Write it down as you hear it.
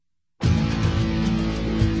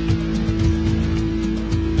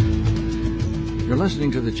You're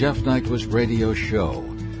listening to the Jeff Nyquist Radio Show.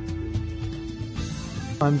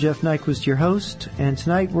 I'm Jeff Nyquist, your host, and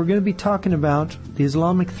tonight we're going to be talking about the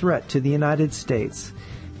Islamic threat to the United States.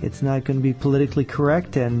 It's not going to be politically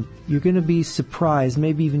correct, and you're going to be surprised,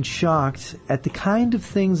 maybe even shocked, at the kind of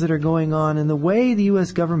things that are going on and the way the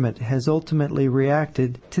U.S. government has ultimately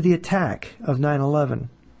reacted to the attack of 9/11.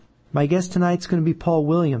 My guest tonight's going to be Paul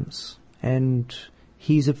Williams, and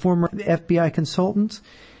he's a former FBI consultant.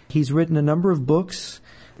 He's written a number of books,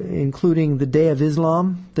 including The Day of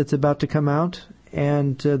Islam, that's about to come out,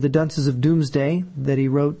 and The Dunces of Doomsday that he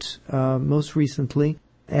wrote most recently.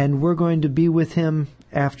 And we're going to be with him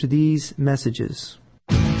after these messages.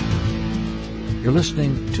 You're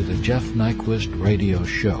listening to the Jeff Nyquist Radio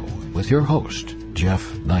Show with your host, Jeff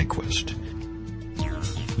Nyquist.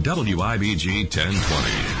 WIBG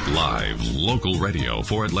 1020, live local radio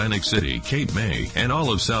for Atlantic City, Cape May, and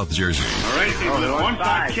all of South Jersey. All right, they did a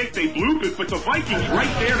one-side kick, they blooped it, but the Vikings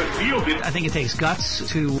right there to field it. I think it takes guts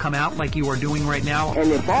to come out like you are doing right now.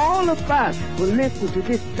 And if all of us will listen to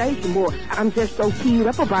this station more, I'm just so keyed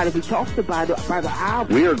up about it. We talked about it by the hour.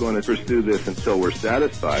 We are going to pursue this until we're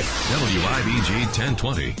satisfied. WIBG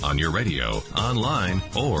 1020 on your radio, online,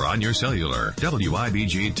 or on your cellular.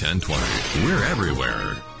 WIBG 1020. We're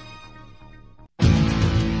everywhere.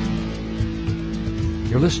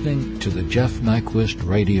 You're listening to the Jeff Nyquist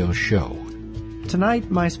Radio Show.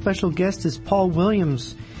 Tonight, my special guest is Paul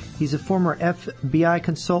Williams. He's a former FBI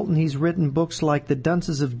consultant. He's written books like The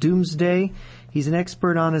Dunces of Doomsday. He's an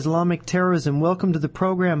expert on Islamic terrorism. Welcome to the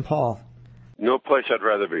program, Paul. No place I'd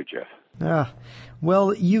rather be, Jeff.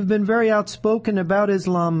 Well, you've been very outspoken about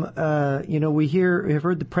Islam. We've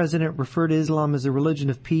heard the president refer to Islam as a religion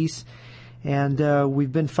of peace. And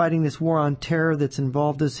we've been fighting this war on terror that's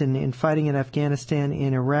involved us in fighting in Afghanistan,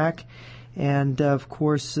 in Iraq. And, of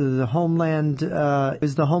course, the homeland,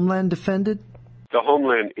 is the homeland defended? The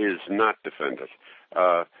homeland is not defended.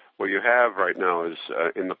 What you have right now is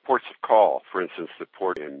in the ports of call, for instance, the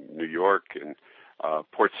port in New York and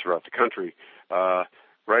ports throughout the country,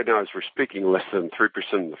 right now as we're speaking, less than 3%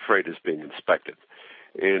 of the freight is being inspected.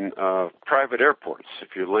 In private airports,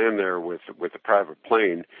 if you land there with a private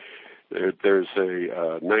plane, there's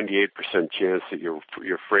a 98% chance that your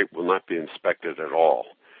freight will not be inspected at all.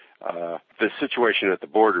 The situation at the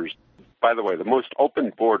borders, by the way, the most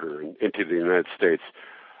open border into the United States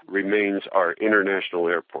remains our international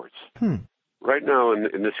airports. Right now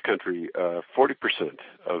in this country, 40%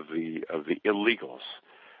 of the illegals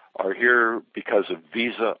are here because of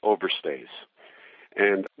visa overstays.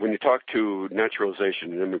 And when you talk to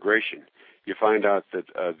naturalization and immigration, you find out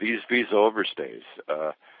that these visa overstays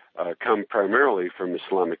come primarily from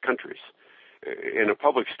Islamic countries. In a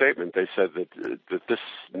public statement, they said that this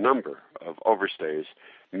number of overstays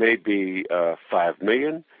may be 5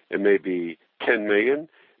 million, it may be 10 million,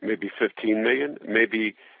 it may be 15 million, it may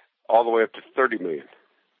be all the way up to 30 million.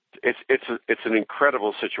 It's an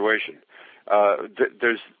incredible situation.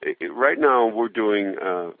 Right now we're doing,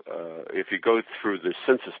 if you go through the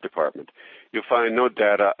Census Department, you'll find no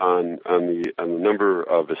data on the number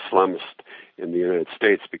of Islamists in the United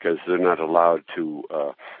States because they're not allowed to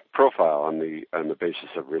profile on the basis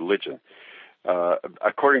of religion.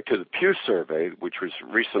 According to the Pew survey, which was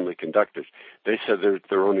recently conducted, they said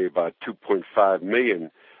there are only about 2.5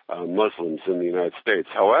 million Muslims in the United States.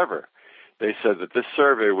 However, they said that this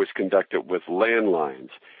survey was conducted with landlines,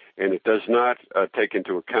 and it does not take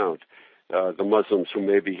into account the Muslims who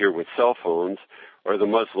may be here with cell phones or the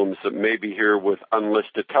Muslims that may be here with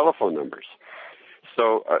unlisted telephone numbers.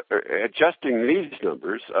 So adjusting these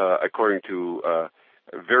numbers, according to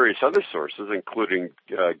various other sources, including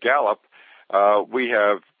Gallup, we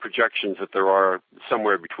have projections that there are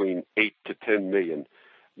somewhere between 8 to 10 million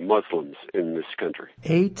Muslims in this country.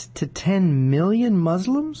 8 to 10 million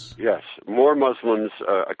Muslims? Yes, more Muslims,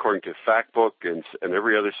 according to Factbook and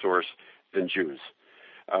every other source, than Jews.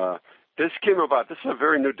 This came about. This is a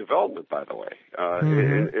very new development, by the way.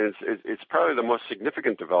 It's probably the most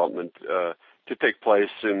significant development to take place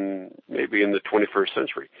maybe in the 21st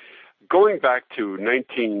century. Going back to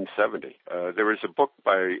 1970, there was a book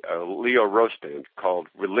by Leo Rostand called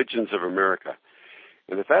Religions of America.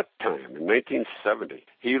 And at that time, in 1970,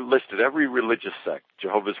 he listed every religious sect: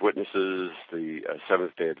 Jehovah's Witnesses, the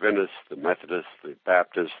Seventh-day Adventists, the Methodists, the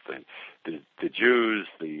Baptists, the Jews,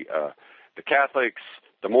 the Catholics,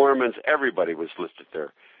 the Mormons. Everybody was listed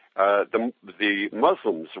there. The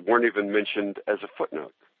Muslims weren't even mentioned as a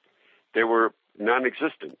footnote. They were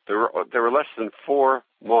non-existent. There were less than 4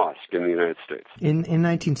 mosques in the United States. In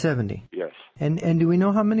 1970? Yes. And do we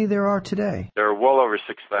know how many there are today? There are well over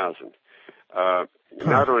 6,000.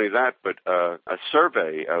 Not only that, but a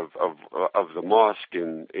survey of the mosque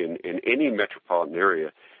in any metropolitan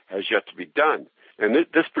area has yet to be done. And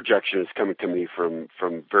this projection is coming to me from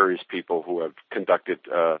various people who have conducted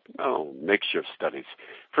makeshift studies.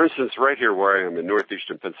 For instance, right here where I am in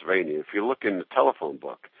northeastern Pennsylvania, if you look in the telephone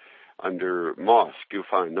book under mosque, you'll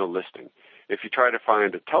find no listing. If you try to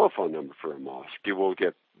find a telephone number for a mosque, you will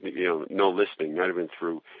get no listing, not even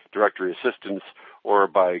through directory assistance or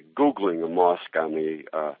by Googling a mosque on the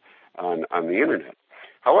internet.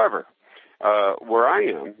 However, where I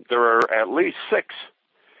am, there are at least 6.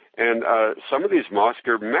 And some of these mosques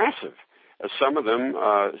are massive. Some of them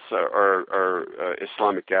are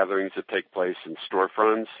Islamic gatherings that take place in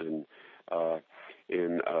storefronts, in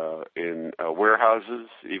warehouses,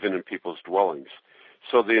 even in people's dwellings.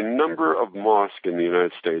 So the number of mosques in the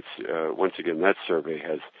United States, once again, that survey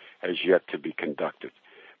has yet to be conducted.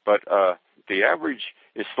 But the average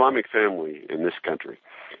Islamic family in this country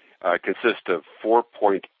consists of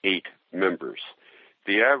 4.8 members.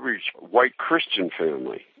 The average white Christian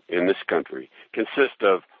family in this country consists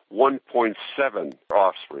of 1.7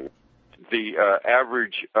 offspring. The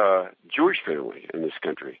average Jewish family in this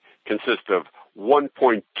country consists of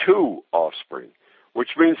 1.2 offspring,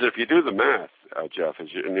 which means that if you do the math, Jeff, and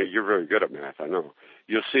you're very good at math, I know,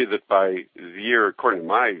 you'll see that by the year, according to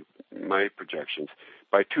my projections,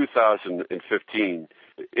 by 2015,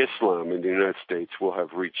 Islam in the United States will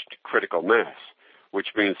have reached critical mass, which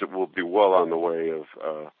means that we'll be well on the way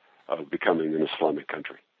of becoming an Islamic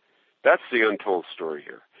country. That's the untold story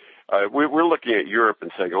here. We're looking at Europe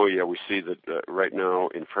and saying, oh, yeah, we see that right now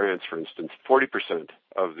in France, for instance, 40%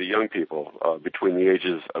 of the young people between the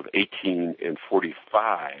ages of 18 and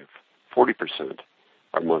 45, 40%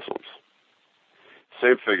 are Muslims.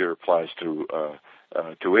 Same figure applies to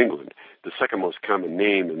England. The second most common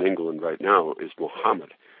name in England right now is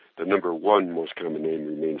Mohammed. The number one most common name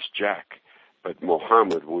remains Jack. But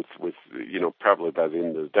Mohammed, with probably by the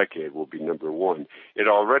end of the decade, will be number one. It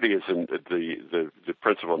already is in the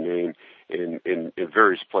principal name in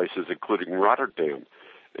various places, including Rotterdam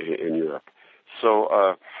in Europe.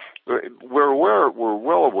 So we're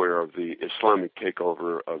well aware of the Islamic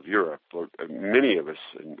takeover of Europe. Many of us,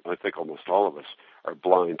 and I think almost all of us, are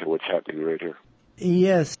blind to what's happening right here.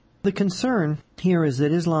 Yes. The concern here is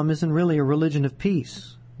that Islam isn't really a religion of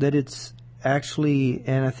peace, that it's actually,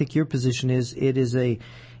 and I think your position is, it is a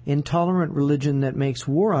intolerant religion that makes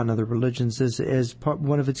war on other religions as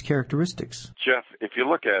one of its characteristics. Jeff, if you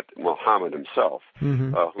look at Muhammad himself,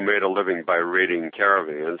 who made a living by raiding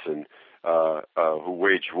caravans and who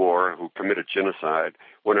waged war, who committed genocide,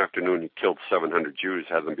 one afternoon he killed 700 Jews,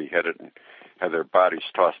 had them beheaded, and had their bodies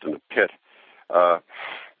tossed in a pit.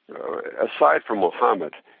 Aside from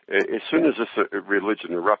Muhammad, as soon as this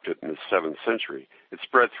religion erupted in the 7th century, it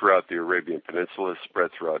spread throughout the Arabian Peninsula,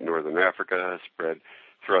 spread throughout northern Africa, spread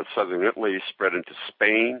throughout southern Italy, spread into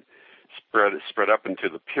Spain, spread up into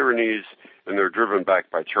the Pyrenees, and they were driven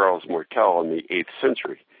back by Charles Martel in the 8th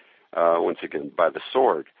century, once again by the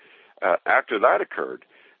sword. After that occurred,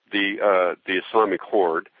 the Islamic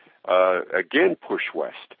horde again pushed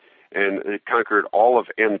west, and it conquered all of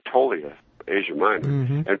Anatolia, Asia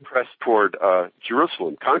Minor, and pressed toward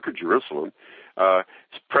Jerusalem, conquered Jerusalem,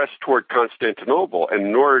 pressed toward Constantinople, and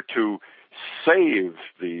in order to save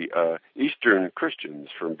the Eastern Christians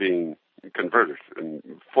from being converted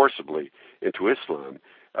forcibly into Islam,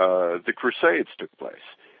 the Crusades took place.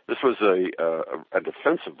 This was a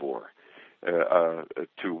defensive war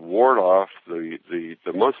to ward off the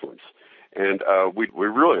Muslims. And we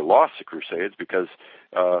really lost the Crusades because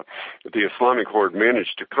the Islamic horde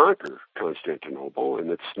managed to conquer Constantinople, and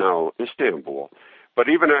it's now Istanbul. But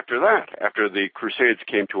even after that, after the Crusades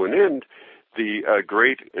came to an end, the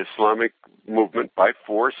great Islamic movement by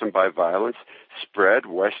force and by violence spread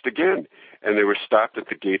west again. And they were stopped at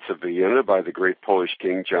the gates of Vienna by the great Polish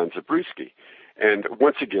king John Zabriskie. And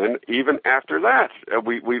once again, even after that,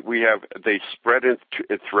 they spread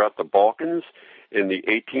throughout the Balkans in the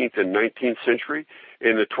 18th and 19th century.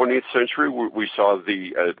 In the 20th century, we saw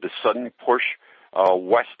the sudden push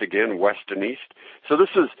west again, west and east. So this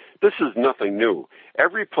is nothing new.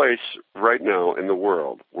 Every place right now in the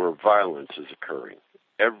world where violence is occurring,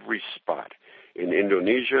 every spot, in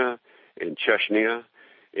Indonesia, in Chechnya,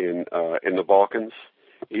 in the Balkans,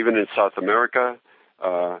 even in South America,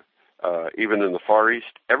 even in the Far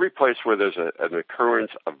East, every place where there's an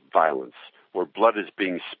occurrence of violence, where blood is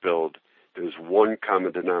being spilled, there's one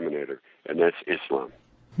common denominator, and that's Islam.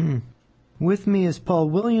 With me is Paul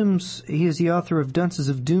Williams. He is the author of Dunces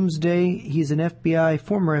of Doomsday. He's an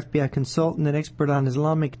former FBI consultant and expert on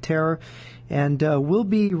Islamic terror. And we'll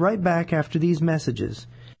be right back after these messages.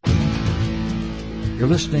 You're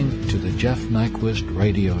listening to the Jeff Nyquist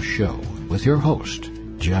Radio Show with your host,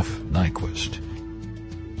 Jeff Nyquist.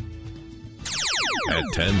 At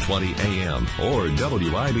 1020 a.m. or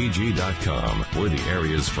WIBG.com. We're the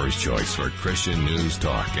area's first choice for Christian news,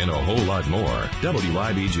 talk, and a whole lot more.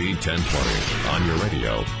 WIBG 1020. On your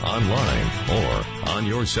radio, online, or on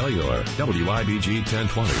your cellular. WIBG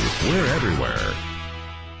 1020. We're everywhere.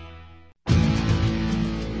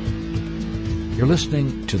 You're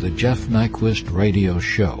listening to the Jeff Nyquist Radio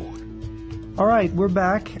Show. All right, we're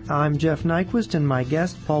back. I'm Jeff Nyquist and my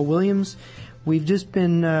guest, Paul Williams. We've just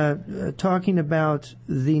been talking about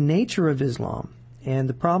the nature of Islam and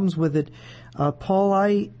the problems with it. Paul,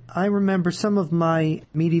 I remember some of my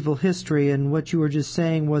medieval history, and what you were just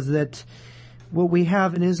saying was that what we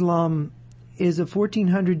have in Islam is a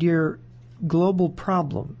 1400-year global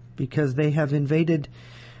problem because they have invaded,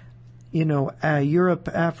 Europe,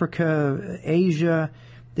 Africa, Asia.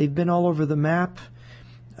 They've been all over the map.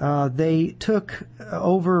 They took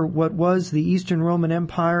over what was the Eastern Roman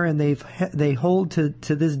Empire, and they hold to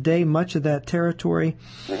this day much of that territory.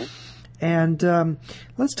 Mm-hmm. And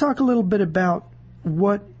let's talk a little bit about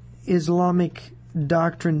what Islamic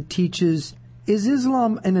doctrine teaches. Is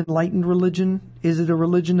Islam an enlightened religion? Is it a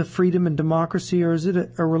religion of freedom and democracy, or is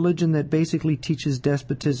it a religion that basically teaches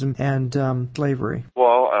despotism and slavery?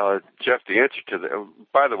 Well, Jeff, the answer to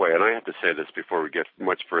by the way, and I have to say this before we get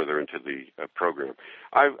much further into the program,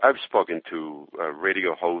 I've spoken to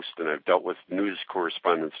radio hosts and I've dealt with news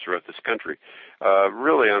correspondents throughout this country,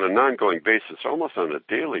 really on an ongoing basis, almost on a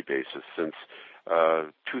daily basis since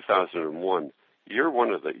 2001.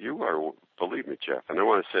 You are, believe me, Jeff, and I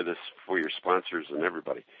want to say this for your sponsors and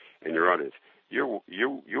everybody in your audience, you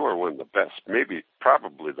are one of the best,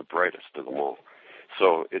 probably the brightest of them all.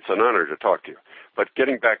 So it's an honor to talk to you. But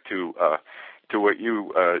getting back to what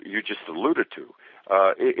you just alluded to,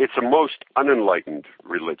 it's a most unenlightened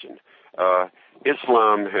religion.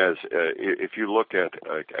 Islam has, if you look at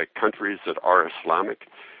countries that are Islamic,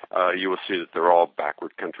 you will see that they're all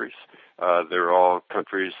backward countries. They're all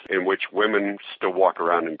countries in which women still walk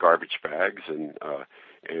around in garbage bags, and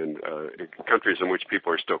countries in which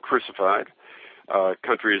people are still crucified,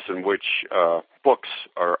 countries in which books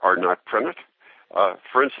are not printed.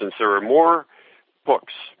 For instance, there are more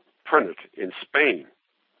books printed in Spain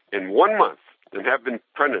in 1 month than have been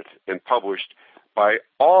printed and published by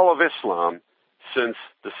all of Islam since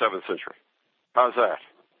the 7th century. How's that?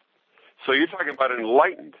 So you're talking about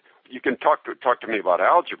enlightened. You can talk to me about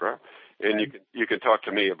algebra, and you can talk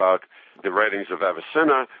to me about the writings of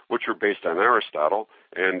Avicenna, which were based on Aristotle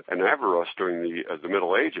and Averroes during the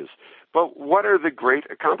Middle Ages. But what are the great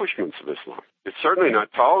accomplishments of Islam? It's certainly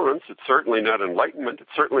not tolerance. It's certainly not enlightenment.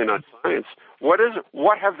 It's certainly not science. What is it?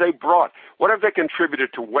 What have they brought? What have they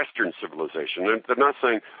contributed to Western civilization? And they're not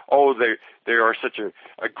saying, oh, they are such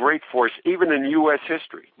a great force, even in U.S.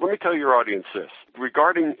 history. Let me tell your audience this.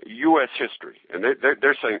 Regarding U.S. history, and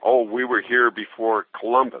they're saying, oh, we were here before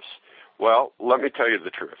Columbus. Well, let me tell you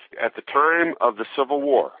the truth. At the time of the Civil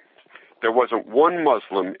War, there wasn't one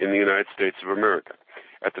Muslim in the United States of America.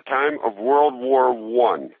 At the time of World War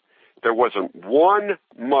I, there wasn't one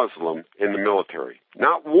Muslim in the military.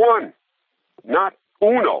 Not one. Not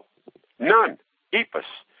uno. None. Ipus.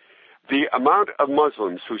 The amount of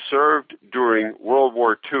Muslims who served during World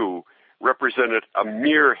War II represented a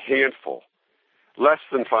mere handful, less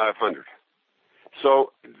than 500.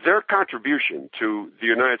 So their contribution to the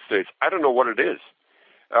United States, I don't know what it is.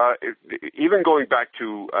 Even going back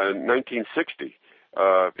to 1960,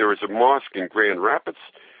 there was a mosque in Grand Rapids.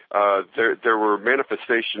 There were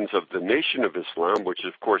manifestations of the Nation of Islam, which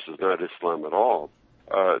of course is not Islam at all.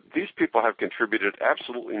 These people have contributed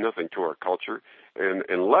absolutely nothing to our culture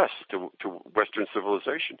and less to Western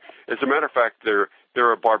civilization. As a matter of fact,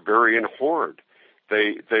 they're a barbarian horde.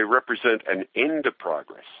 They represent an end to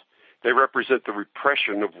progress. They represent the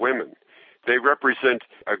repression of women. They represent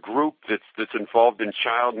a group that's involved in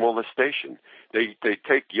child molestation. They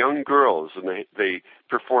take young girls and they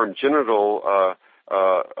perform genital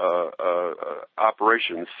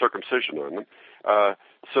operations, circumcision on them,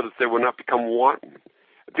 so that they will not become wanton.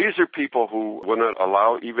 These are people who will not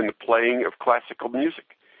allow even the playing of classical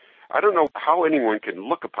music. I don't know how anyone can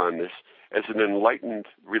look upon this as an enlightened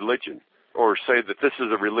religion or say that this is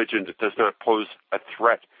a religion that does not pose a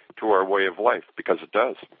threat to our way of life, because it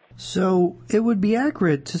does. So it would be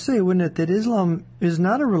accurate to say, wouldn't it, that Islam is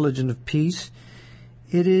not a religion of peace.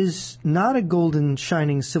 It is not a golden,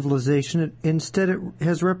 shining civilization. Instead, it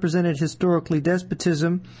has represented historically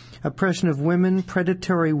despotism, oppression of women,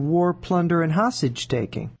 predatory war, plunder, and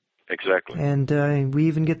hostage-taking. Exactly. And we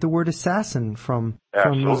even get the word assassin from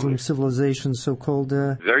Muslim civilization, so-called...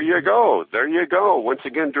 There you go. There you go. Once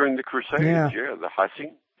again, during the Crusades, yeah the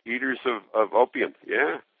Hasim, eaters of opium,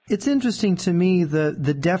 yeah. It's interesting to me the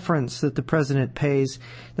deference that the president pays.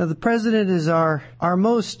 Now, the president is our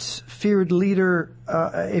most feared leader.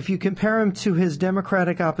 If you compare him to his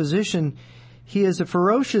Democratic opposition, he is a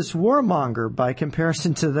ferocious warmonger by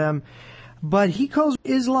comparison to them. But he calls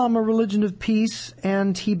Islam a religion of peace,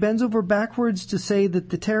 and he bends over backwards to say that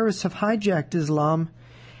the terrorists have hijacked Islam.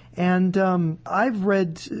 And I've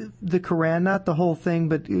read the Quran, not the whole thing,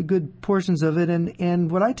 but good portions of it. And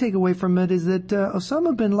what I take away from it is that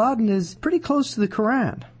Osama bin Laden is pretty close to the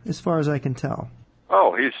Quran, as far as I can tell.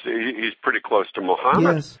 Oh, he's pretty close to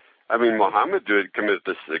Muhammad. Yes. I mean, Muhammad committed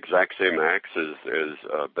this exact same acts as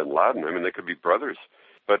bin Laden. I mean, they could be brothers.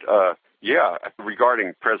 But yeah,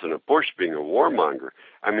 regarding President Bush being a warmonger,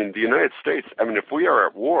 I mean, the United States, I mean, if we are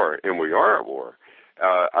at war, and we are at war,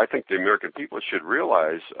 I think the American people should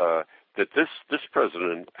realize that this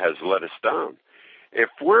president has let us down. If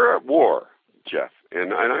we're at war, Jeff,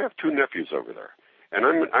 and I have two nephews over there, and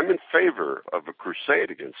I'm in favor of a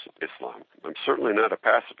crusade against Islam. I'm certainly not a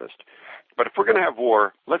pacifist. But if we're going to have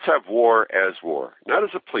war, let's have war as war, not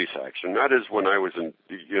as a police action, not as when I was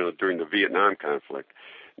during the Vietnam conflict.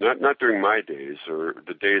 Not during my days or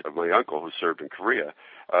the days of my uncle who served in Korea.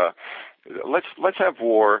 Let's have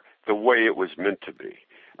war the way it was meant to be.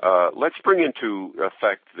 Let's bring into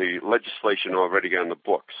effect the legislation already on the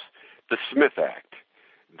books, the Smith Act,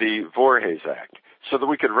 the Voorhees Act, so that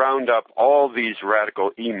we could round up all these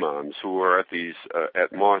radical imams who are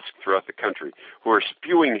at mosques throughout the country, who are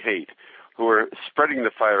spewing hate, who are spreading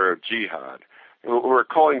the fire of jihad, who are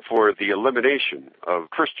calling for the elimination of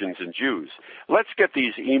Christians and Jews. Let's get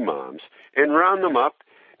these imams and round them up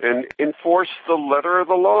and enforce the letter of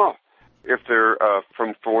the law. If they're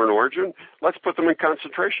from foreign origin, let's put them in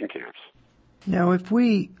concentration camps. Now, if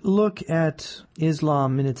we look at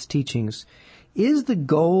Islam and its teachings, is the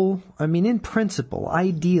goal, I mean, in principle,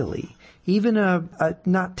 ideally, even a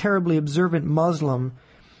not terribly observant Muslim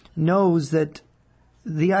knows that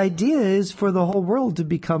the idea is for the whole world to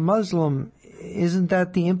become Muslim. Isn't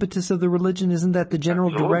that the impetus of the religion? Isn't that the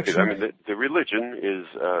general Absolutely. direction? I mean, the religion is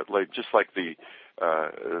just like the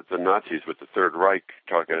Nazis with the Third Reich,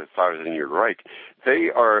 talking a 1,000-year Reich.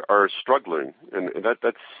 They are struggling, and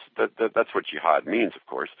that's what jihad means, of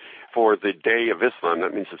course. For the day of Islam,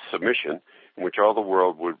 that means a submission, in which all the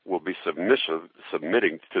world will be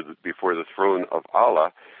submitting before the throne of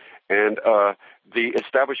Allah, and the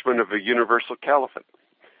establishment of a universal caliphate.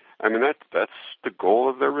 I mean, that's the goal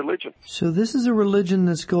of their religion. So this is a religion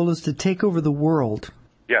that's goal is to take over the world.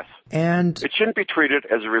 Yes. And it shouldn't be treated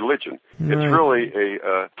as a religion. Right. It's really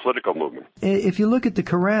a political movement. If you look at the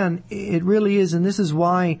Quran, it really is, and this is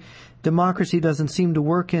why democracy doesn't seem to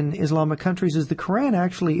work in Islamic countries, is the Quran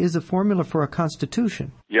actually is a formula for a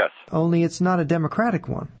constitution. Yes. Only it's not a democratic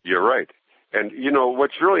one. You're right. And,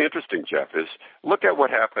 what's really interesting, Jeff, is look at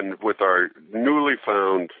what happened with our newly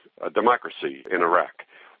found democracy in Iraq.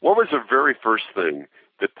 What was the very first thing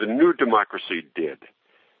that the new democracy did?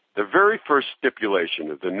 The very first stipulation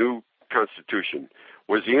of the new constitution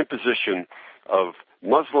was the imposition of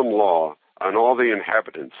Muslim law on all the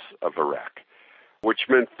inhabitants of Iraq, which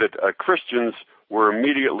meant that Christians were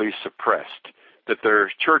immediately suppressed, that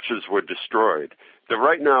their churches were destroyed. That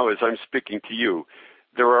right now, as I'm speaking to you,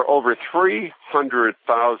 there are over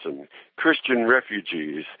 300,000 Christian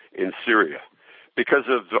refugees in Syria because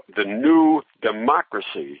of the new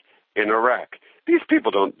democracy in Iraq. These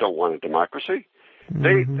people don't want a democracy.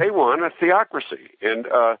 Mm-hmm. They want a theocracy, and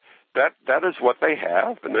that is what they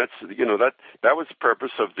have, and that's that was the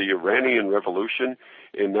purpose of the Iranian Revolution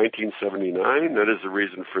in 1979. That is the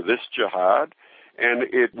reason for this jihad, and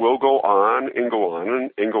it will go on and go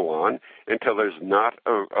on and go on until there's not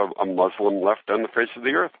a Muslim left on the face of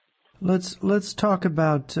the earth. Let's talk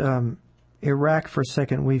about Iraq for a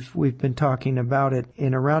second. We've been talking about it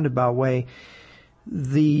in a roundabout way.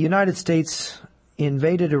 The United States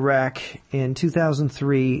invaded Iraq in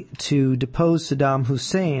 2003 to depose Saddam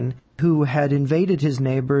Hussein, who had invaded his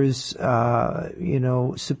neighbors,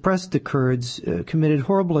 suppressed the Kurds, committed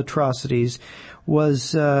horrible atrocities,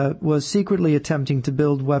 was secretly attempting to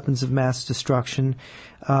build weapons of mass destruction.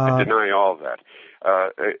 I deny all of that.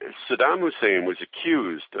 Saddam Hussein was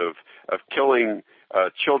accused of killing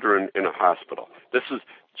children in a hospital. This is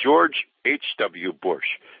George H.W. Bush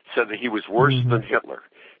said that he was worse than Hitler,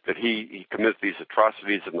 that he committed these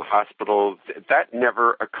atrocities in the hospital. That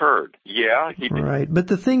never occurred. Yeah, he did. Right, but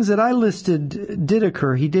the things that I listed did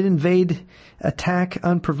occur. He did invade, attack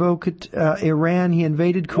unprovoked Iran. He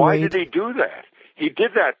invaded Kuwait. Why did he do that? He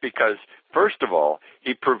did that because, first of all,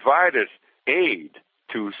 he provided aid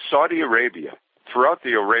to Saudi Arabia throughout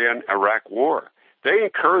the Iran-Iraq war. They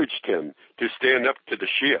encouraged him to stand up to the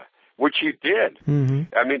Shia, which he did.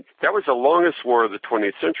 Mm-hmm. I mean, that was the longest war of the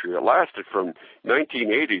 20th century. It lasted from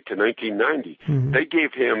 1980 to 1990. Mm-hmm. They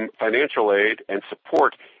gave him financial aid and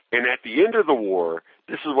support. And at the end of the war,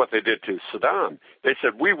 this is what they did to Saddam. They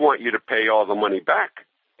said, we want you to pay all the money back.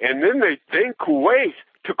 And then Kuwait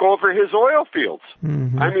took over his oil fields.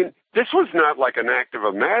 Mm-hmm. I mean, this was not like an act of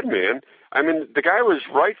a madman. I mean, the guy was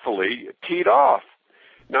rightfully teed off.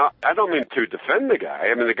 Now, I don't mean to defend the guy.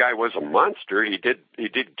 I mean, the guy was a monster. He did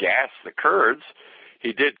gas the Kurds.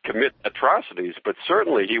 He did commit atrocities, but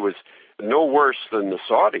certainly he was no worse than the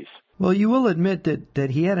Saudis. Well, you will admit that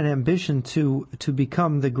he had an ambition to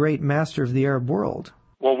become the great master of the Arab world.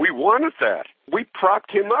 Well, we wanted that. We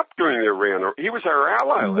propped him up during the Iran. He was our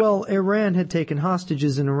ally. Well, Iran had taken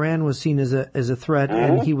hostages, and Iran was seen as a threat, mm-hmm.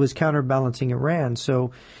 and he was counterbalancing Iran.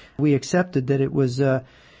 So we accepted that it was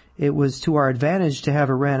to our advantage to have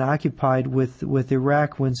Iran occupied with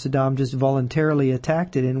Iraq when Saddam just voluntarily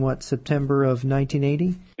attacked it in September of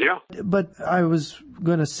 1980? Yeah. But I was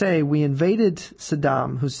going to say we invaded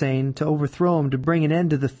Saddam Hussein to overthrow him, to bring an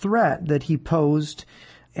end to the threat that he posed.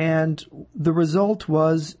 And the result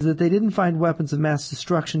was that they didn't find weapons of mass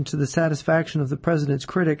destruction to the satisfaction of the president's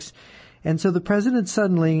critics. And so the president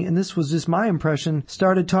suddenly, and this was just my impression,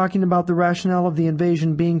 started talking about the rationale of the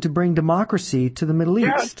invasion being to bring democracy to the Middle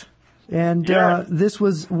East. And this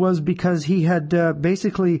was because he had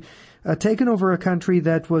basically taken over a country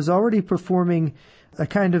that was already performing a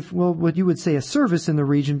kind of, well, what you would say a service in the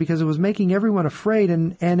region, because it was making everyone afraid,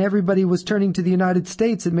 and everybody was turning to the United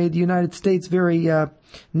States. It made the United States very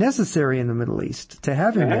necessary in the Middle East to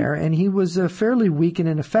have him there, and he was fairly weak and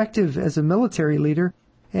ineffective as a military leader.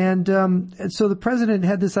 And so the president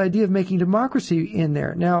had this idea of making democracy in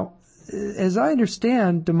there. Now, as I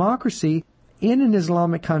understand, democracy in an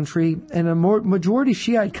Islamic country and a majority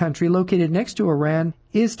Shiite country located next to Iran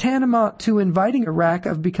is tantamount to inviting Iraq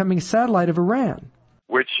of becoming a satellite of Iran.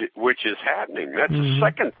 Which is happening. That's mm-hmm. the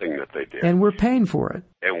second thing that they did. And we're paying for it.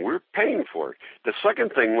 And we're paying for it. The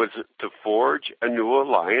second thing was to forge a new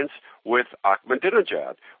alliance with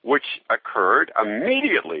Ahmadinejad, which occurred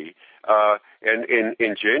immediately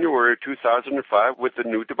in January 2005 with the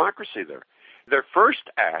new democracy there. Their first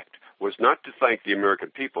act was not to thank the American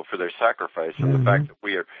people for their sacrifice and mm-hmm. the fact that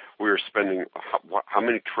we are spending how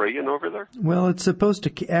many trillion over there? Well, it's supposed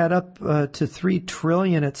to add up to $3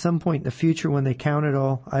 trillion at some point in the future when they count it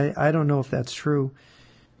all. I don't know if that's true.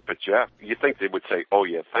 But Jeff, you think they would say, "Oh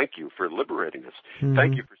yeah, thank you for liberating us. Mm-hmm.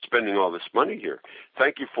 Thank you for spending all this money here.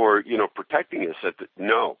 Thank you for protecting us."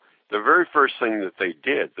 No, the very first thing that they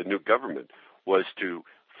did, the new government, was to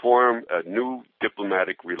form a new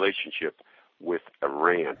diplomatic relationship with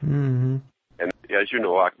Iran. Mm-hmm. And as you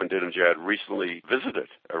know, Ahmadinejad recently visited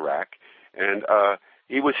Iraq, and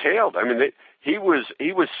he was hailed. I mean, he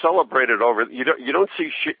was celebrated over. You don't see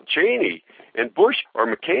Cheney and Bush or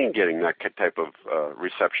McCain getting that type of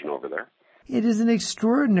reception over there. It is an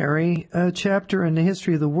extraordinary chapter in the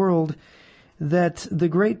history of the world that the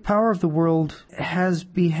great power of the world has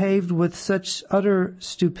behaved with such utter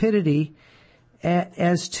stupidity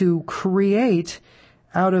as to create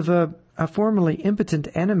out of a formerly impotent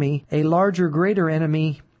enemy a larger, greater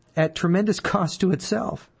enemy at tremendous cost to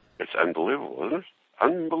itself. It's unbelievable, isn't it?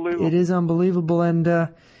 Unbelievable. It is unbelievable,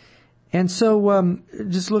 and so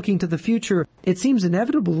just looking to the future, it seems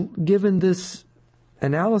inevitable, given this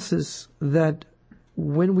analysis, that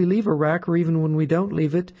when we leave Iraq, or even when we don't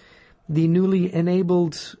leave it, the newly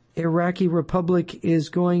enabled Iraqi Republic is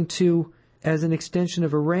going to, as an extension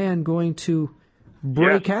of Iran, going to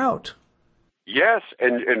break out. Yes,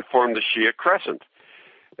 and form the Shia Crescent.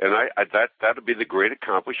 And that would be the great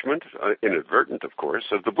accomplishment, inadvertent, of course,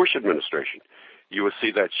 of the Bush administration. You will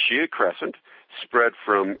see that Shia Crescent spread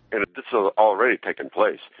from, and this has already taken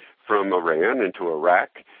place, from Iran into Iraq,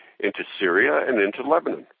 into Syria, and into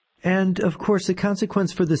Lebanon. And, of course, the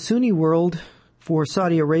consequence for the Sunni world, for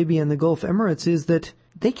Saudi Arabia and the Gulf Emirates, is that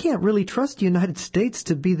they can't really trust the United States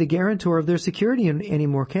to be the guarantor of their security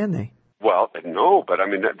anymore, can they? Well, no, but I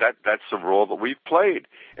mean, that's the role that we've played.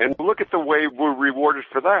 And look at the way we're rewarded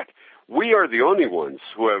for that. We are the only ones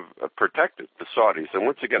who have protected the Saudis. And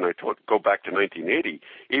once again, go back to 1980,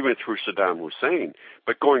 even through Saddam Hussein.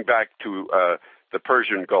 But going back to the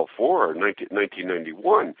Persian Gulf War in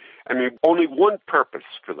 1991, I mean, only one purpose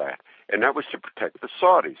for that, and that was to protect the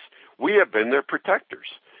Saudis. We have been their protectors.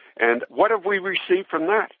 And what have we received from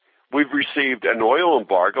that? We've received an oil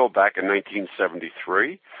embargo back in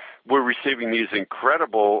 1973. We're receiving these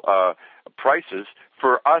incredible prices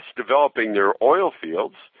for us developing their oil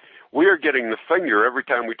fields, we are getting the finger every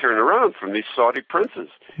time we turn around from these Saudi princes.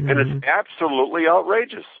 Mm-hmm. And it's absolutely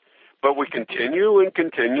outrageous. But we continue and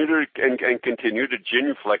continue to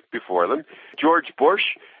genuflect before them. George Bush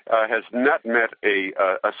has not met a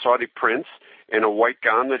Saudi prince in a white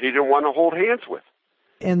gown that he didn't want to hold hands with.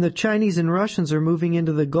 And the Chinese and Russians are moving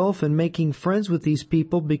into the Gulf and making friends with these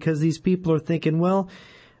people because these people are thinking, well,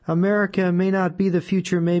 America may not be the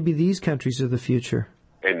future, maybe these countries are the future.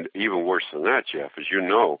 And even worse than that, Jeff, as you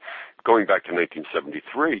know, going back to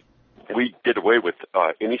 1973, we did away with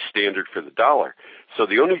any standard for the dollar. So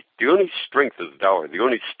the only strength of the dollar, the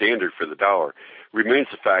only standard for the dollar, remains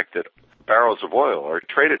the fact that barrels of oil are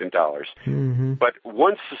traded in dollars. Mm-hmm. But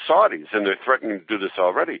once the Saudis, and they're threatening to do this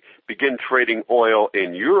already, begin trading oil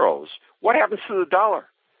in euros, what happens to the dollar?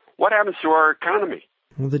 What happens to our economy?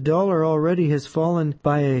 Well, the dollar already has fallen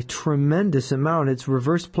by a tremendous amount. It's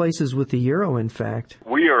reversed places with the euro, in fact.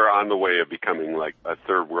 We are on the way of becoming like a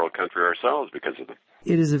third world country ourselves because of it.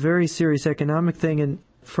 It is a very serious economic thing, and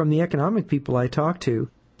from the economic people I talk to,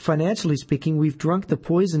 financially speaking, we've drunk the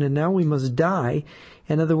poison and now we must die.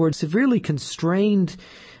 In other words, severely constrained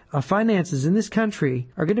finances in this country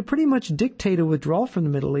are going to pretty much dictate a withdrawal from the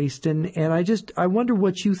Middle East. And I wonder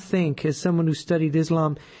what you think, as someone who studied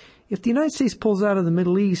Islam. If the United States pulls out of the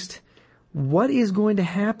Middle East, what is going to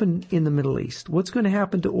happen in the Middle East? What's going to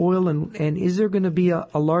happen to oil? And is there going to be a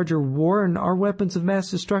larger war? And are weapons of mass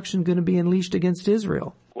destruction going to be unleashed against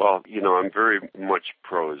Israel? Well, I'm very much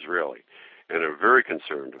pro-Israeli, and I'm very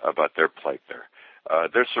concerned about their plight there.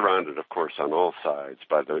 They're surrounded, of course, on all sides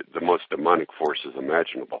by the most demonic forces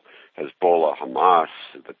imaginable, Hezbollah, Hamas,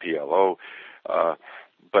 the PLO.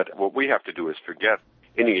 But what we have to do is forget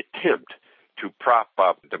any attempt to prop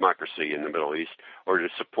up democracy in the Middle East or to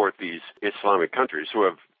support these Islamic countries who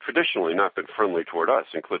have traditionally not been friendly toward us,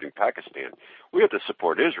 including Pakistan. We have to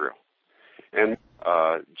support Israel. And,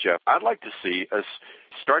 Jeff, I'd like to see us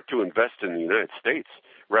start to invest in the United States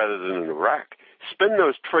rather than in Iraq. Spend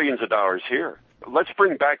those trillions of dollars here. Let's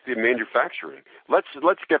bring back the manufacturing. Let's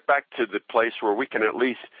get back to the place where we can at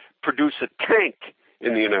least produce a tank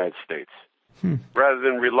in the United States rather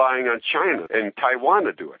than relying on China and Taiwan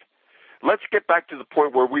to do it. Let's get back to the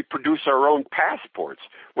point where we produce our own passports,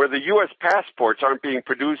 where the U.S. passports aren't being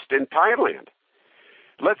produced in Thailand.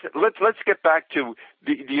 Let's get back to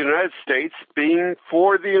the United States being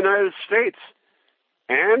for the United States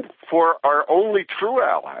and for our only true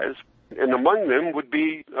allies, and among them would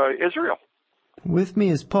be Israel. With me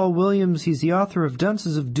is Paul Williams. He's the author of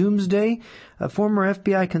Dunces of Doomsday, a former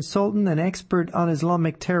FBI consultant and expert on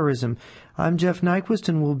Islamic terrorism. I'm Jeff Nyquist,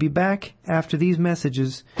 and we'll be back after these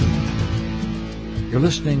messages. You're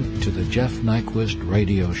listening to the Jeff Nyquist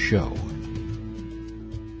Radio Show.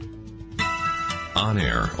 On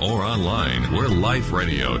air or online, we're Life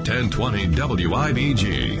Radio 1020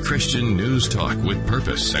 WIBG. Christian news talk with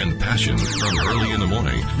purpose and passion from early in the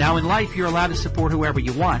morning. Now, in life, you're allowed to support whoever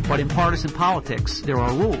you want, but in partisan politics, there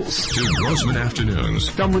are rules. To Grossman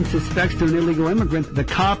Afternoons. Someone suspects they're an illegal immigrant, the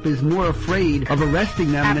cop is more afraid of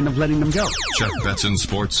arresting them than of letting them go. Chuck Betson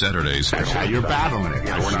Sports Saturdays. That's how you're battling it.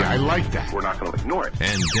 I like that. We're not going to ignore it.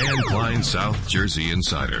 And Dan Klein, South Jersey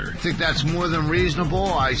Insider. I think that's more than reasonable.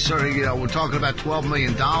 I certainly, we're talking about $12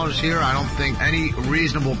 million here. I don't think any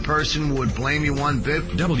reasonable person would blame you one bit.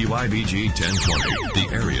 WIBG 1020,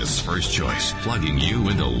 the area's first choice, plugging you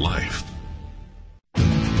into life.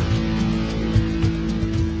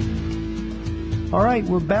 All right,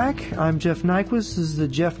 we're back. I'm Jeff Nyquist. This is the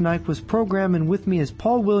Jeff Nyquist program, and with me is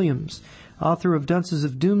Paul Williams, author of Dunces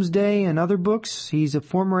of Doomsday and other books. He's a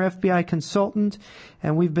former FBI consultant,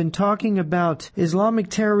 and we've been talking about Islamic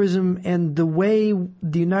terrorism and the way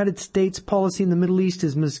the United States policy in the Middle East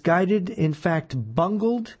is misguided, in fact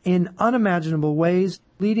bungled in unimaginable ways,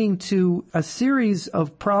 leading to a series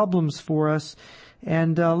of problems for us.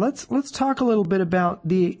 And let's talk a little bit about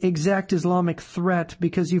the exact Islamic threat,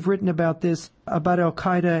 because you've written about this, about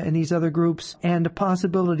Al-Qaeda and these other groups, and the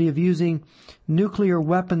possibility of using nuclear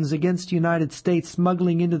weapons against the United States,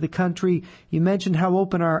 smuggling into the country. You mentioned how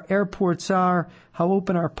open our airports are, how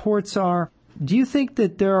open our ports are. Do you think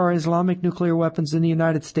that there are Islamic nuclear weapons in the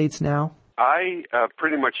United States now? I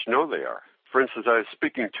pretty much know they are. For instance, I was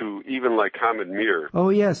speaking to even like Hamid Mir. Oh,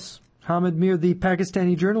 yes. Hamid Mir, the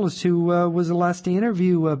Pakistani journalist who was the last to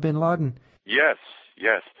interview bin Laden. Yes.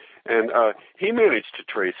 And he managed to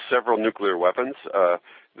trace several nuclear weapons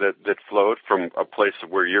that flowed from a place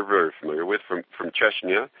where you're very familiar with, from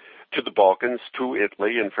Chechnya to the Balkans to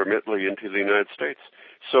Italy, and from Italy into the United States.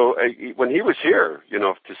 So when he was here,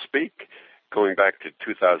 to speak, going back to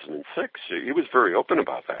 2006. He was very open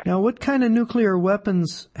about that. Now, what kind of nuclear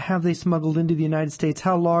weapons have they smuggled into the United States?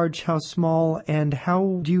 How large, how small, and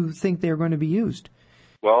how do you think they're going to be used?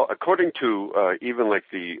 Well, according to even like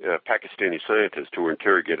the Pakistani scientists who were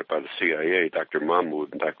interrogated by the CIA, Dr.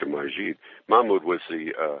 Mahmoud and Dr. Majid. Mahmoud was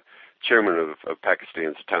the chairman of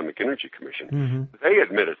Pakistan's Atomic Energy Commission. Mm-hmm. They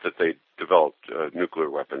admitted that they developed nuclear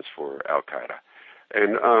weapons for Al-Qaeda.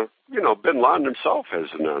 And, bin Laden himself has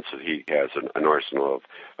announced that he has an arsenal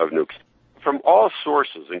of nukes. From all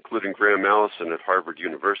sources, including Graham Allison at Harvard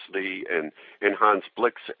University and Hans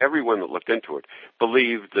Blix, everyone that looked into it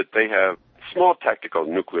believed that they have small tactical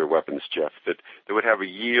nuclear weapons, Jeff, that would have a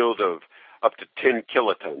yield of up to 10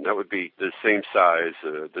 kiloton. That would be the same size,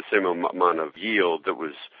 the same amount of yield that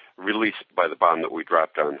was released by the bomb that we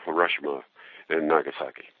dropped on Hiroshima and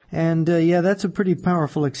Nagasaki. And, that's a pretty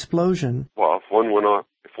powerful explosion. Well, if one went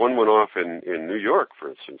off in New York, for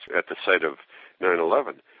instance, at the site of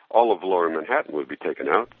 9/11, all of lower Manhattan would be taken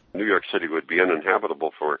out. New York City would be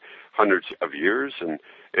uninhabitable for hundreds of years, and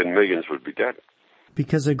millions would be dead.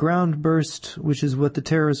 Because a ground burst, which is what the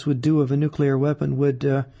terrorists would do of a nuclear weapon, would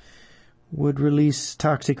release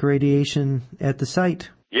toxic radiation at the site.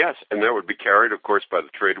 Yes, and that would be carried, of course, by the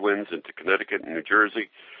trade winds into Connecticut and New Jersey,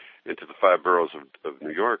 into the 5 boroughs of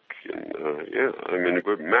New York, and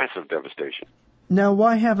massive devastation. Now,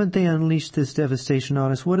 why haven't they unleashed this devastation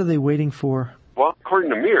on us? What are they waiting for? Well,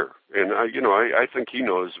 according to Mir, and I think he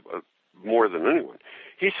knows more than anyone,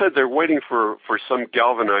 he said they're waiting for some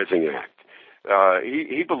galvanizing act.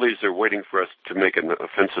 He believes they're waiting for us to make an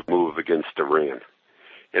offensive move against Iran.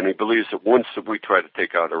 And he believes that once we try to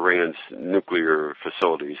take out Iran's nuclear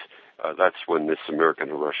facilities, that's when this American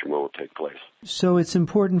Hiroshima will take place. So it's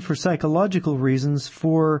important for psychological reasons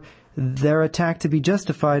for their attack to be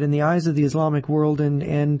justified in the eyes of the Islamic world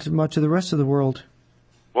and much of the rest of the world.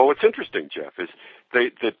 Well, what's interesting, Jeff, is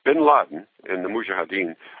that bin Laden and the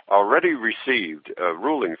Mujahideen already received a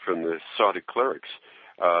ruling from the Saudi clerics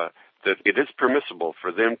that it is permissible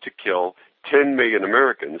for them to kill 10 million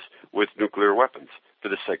Americans with nuclear weapons for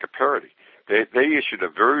the sake of parity. They issued a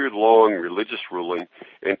very long religious ruling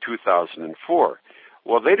in 2004.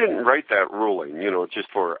 Well, they didn't write that ruling, just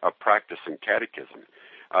for a practice in catechism.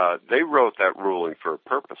 They wrote that ruling for a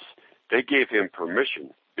purpose. They gave him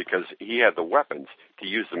permission because he had the weapons to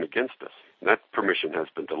use them against us. And that permission has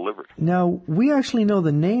been delivered. Now, we actually know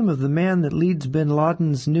the name of the man that leads bin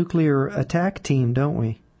Laden's nuclear attack team, don't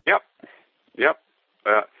we? Yep.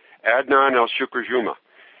 Adnan al-Shukr Juma.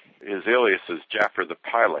 His alias is Jafar the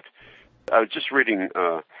Pilot. I was just reading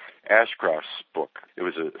Ashcroft's book. It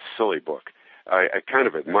was a silly book. I kind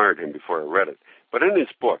of admired him before I read it. But in his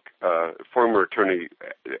book, former Attorney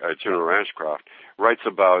General Ashcroft writes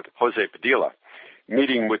about Jose Padilla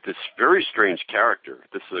meeting with this very strange character.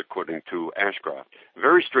 This is according to Ashcroft.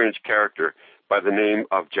 Very strange character by the name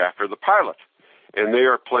of Jafar the Pilot. And they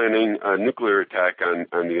are planning a nuclear attack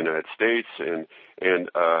on the United States. And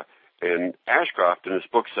Ashcroft in his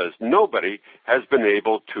book says nobody has been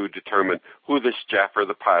able to determine who this Jafar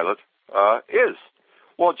the Pilot is.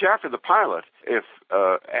 Well, Jafar the Pilot, if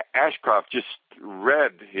Ashcroft just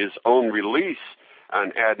read his own release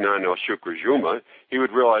on Adnan al-Shukr Juma, he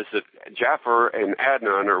would realize that Jafar and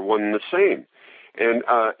Adnan are one and the same. And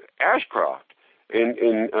Ashcroft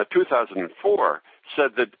in 2004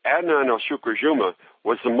 said that Adnan al-Shukr Juma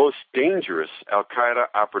was the most dangerous al-Qaeda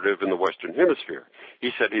operative in the Western Hemisphere.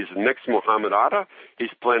 He said he's the next Muhammad Atta. He's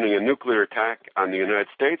planning a nuclear attack on the United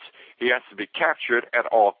States. He has to be captured at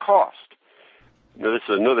all cost. Now, this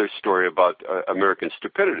is another story about American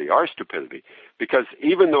stupidity, our stupidity, because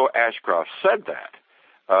even though Ashcroft said that,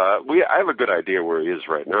 I have a good idea where he is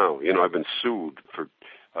right now. I've been sued for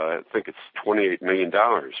I think it's $28 million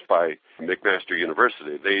by McMaster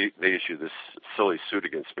University. They issued this silly suit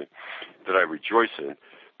against me that I rejoice in.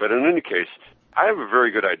 But in any case, I have a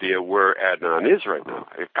very good idea where Adnan is right now.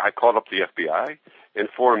 I called up the FBI,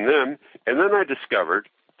 informed them, and then I discovered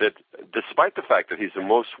that despite the fact that he's the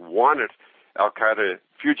most wanted al-Qaeda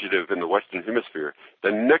fugitive in the Western Hemisphere,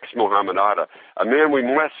 the next Muhammad Atta, a man we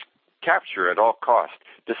must capture at all costs,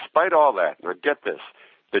 despite all that, now get this,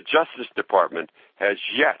 the Justice Department has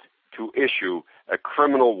yet to issue a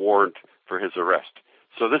criminal warrant for his arrest.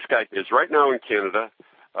 So this guy is right now in Canada,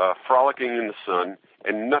 frolicking in the sun,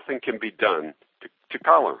 and nothing can be done to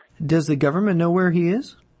collar him. Does the government know where he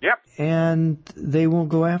is? Yep. And they won't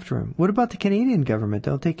go after him. What about the Canadian government?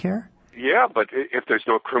 Don't they care? Yeah, but if there's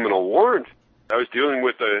no criminal warrant, I was dealing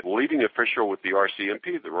with a leading official with the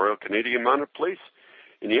RCMP, the Royal Canadian Mounted Police,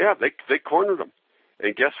 and yeah, they cornered him.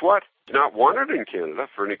 And guess what? He's not wanted in Canada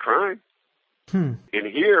for any crime. And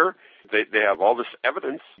here, They have all this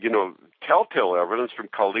evidence, telltale evidence from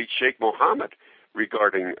Khalid Sheikh Mohammed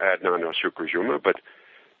regarding Adnan al-Shukr Juma, but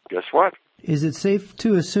guess what? Is it safe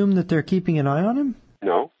to assume that they're keeping an eye on him?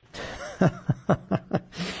 No.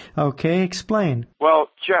 Okay, explain. Well,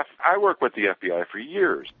 Jeff, I worked with the FBI for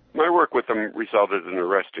years. My work with them resulted in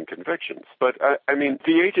arrest and convictions. But,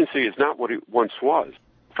 the agency is not what it once was.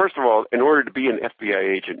 First of all, in order to be an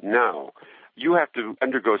FBI agent now, you have to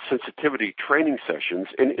undergo sensitivity training sessions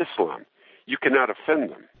in Islam. You cannot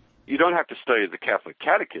offend them. You don't have to study the Catholic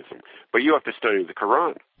Catechism, but you have to study the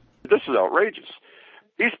Quran. This is outrageous.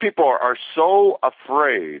 These people are so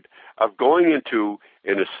afraid of going into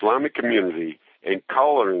an Islamic community and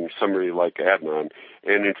collaring somebody like Adnan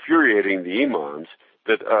and infuriating the imams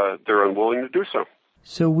that they're unwilling to do so.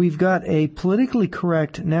 So we've got a politically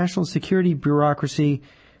correct national security bureaucracy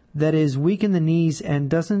that is weak in the knees and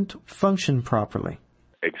doesn't function properly.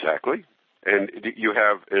 Exactly. And you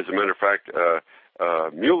have, as a matter of fact,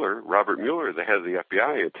 Robert Mueller, the head of the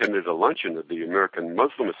FBI, attended a luncheon at the American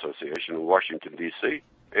Muslim Association in Washington, D.C.,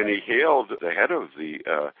 and he hailed the head of the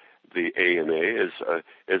AMA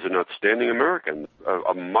as an outstanding American,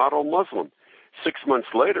 a model Muslim. 6 months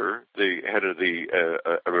later, the head of the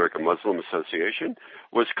American Muslim Association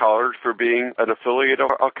was collared for being an affiliate of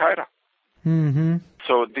Al-Qaeda. Mm-hmm.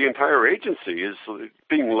 So the entire agency is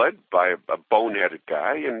being led by a boneheaded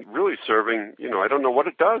guy and really serving, I don't know what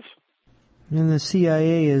it does. And the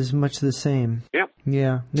CIA is much the same. Yeah.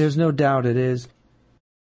 Yeah, there's no doubt it is.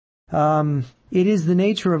 It is the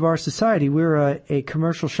nature of our society. We're a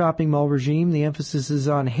commercial shopping mall regime. The emphasis is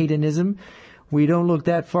on hedonism. We don't look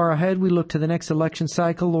that far ahead. We look to the next election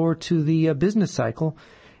cycle or to the business cycle.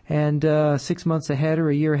 And 6 months ahead or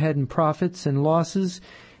a year ahead in profits and losses.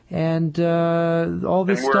 And all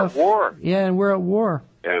this stuff. And we're at war. Yeah, and we're at war.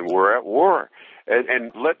 And we're at war.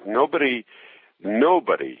 And let nobody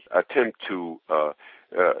attempt to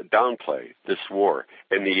downplay this war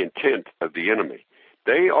and the intent of the enemy.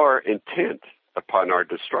 They are intent upon our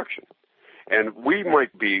destruction. And we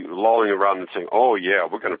might be lolling around and saying, oh, yeah,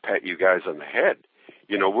 we're going to pat you guys on the head.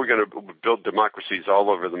 We're going to build democracies all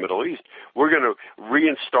over the Middle East. We're going to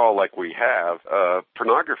reinstall, like we have,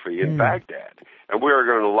 pornography in Baghdad. And we are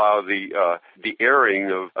going to allow the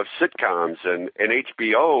airing of sitcoms and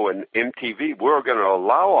HBO and MTV. We're going to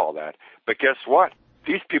allow all that. But guess what?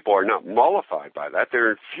 These people are not mollified by that. They're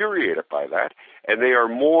infuriated by that. And they are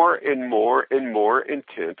more and more and more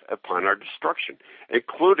intent upon our destruction,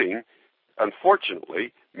 including,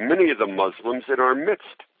 unfortunately, many of the Muslims in our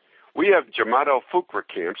midst. We have Jamaat al-Fuqra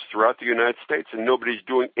camps throughout the United States, and nobody's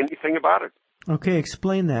doing anything about it. Okay,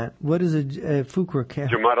 explain that. What is a Fuqra camp?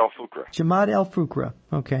 Jamaat al-Fuqra. Jamaat al-Fuqra,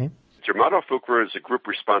 okay. Jamaat al-Fuqra is a group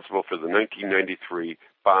responsible for the 1993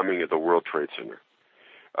 bombing of the World Trade Center.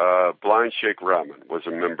 Blind Sheikh Rahman was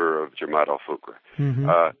a member of Jamaat al-Fuqra. Mm-hmm.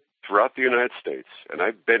 Throughout the United States, and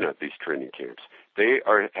I've been at these training camps, they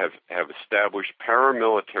have established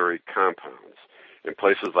paramilitary compounds in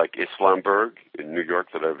places like Islamburg in New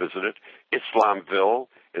York that I visited, Islamville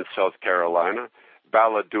in South Carolina,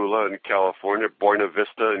 Baladoula in California, Buena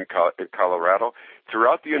Vista in Colorado.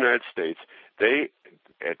 Throughout the United States, they,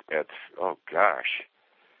 at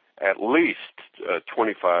least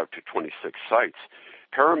 25 to 26 sites,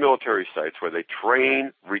 paramilitary sites where they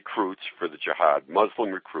train recruits for the jihad,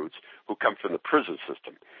 Muslim recruits who come from the prison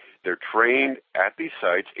system. They're trained at these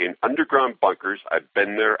sites in underground bunkers. I've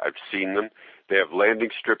been there. I've seen them. They have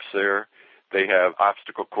landing strips there. They have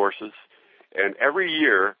obstacle courses. And every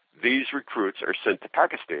year, these recruits are sent to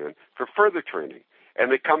Pakistan for further training.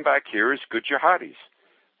 And they come back here as good jihadis,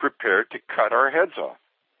 prepared to cut our heads off.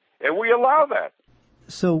 And we allow that.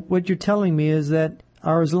 So what you're telling me is that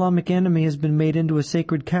our Islamic enemy has been made into a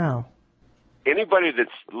sacred cow. Anybody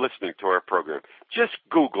that's listening to our program, just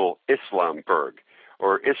Google Islamburg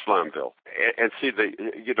or Islamville and see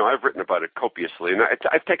I've written about it copiously, and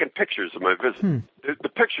I've taken pictures of my visit. The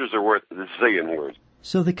pictures are worth a zillion words.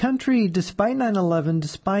 So the country, despite 9/11,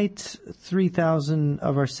 despite 3,000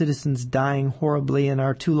 of our citizens dying horribly and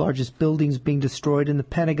our two largest buildings being destroyed and the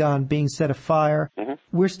Pentagon being set afire,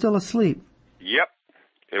 we're still asleep. Yep.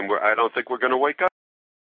 And I don't think we're going to wake up.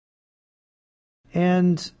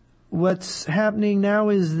 And what's happening now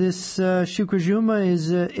is this Shukr Juma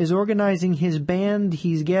is organizing his band.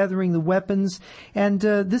 He's gathering the weapons. And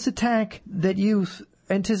this attack that you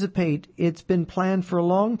anticipate, it's been planned for a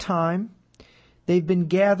long time. They've been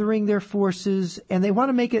gathering their forces, and they want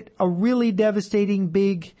to make it a really devastating,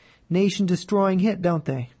 big, nation-destroying hit, don't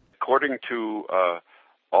they? According to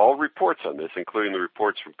all reports on this, including the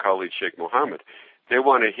reports from Khalid Sheikh Mohammed, they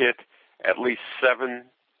want to hit at least 7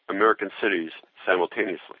 American cities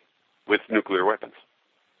simultaneously with nuclear weapons.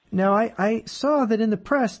 Now, I saw that in the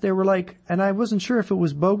press there were and I wasn't sure if it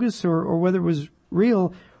was bogus or whether it was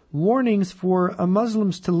real, warnings for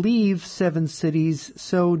Muslims to leave 7 cities.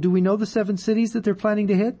 So do we know the 7 cities that they're planning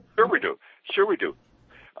to hit? Sure we do.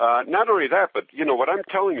 Not only that, but, what I'm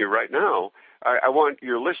telling you right now, I want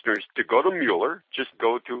your listeners to go to Mueller. Just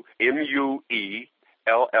go to Mueller,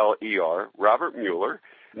 Robert Mueller,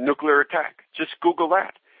 nuclear attack. Just Google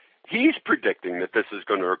that. He's predicting that this is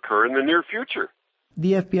going to occur in the near future.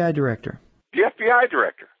 The FBI director. The FBI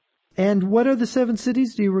director. And what are the 7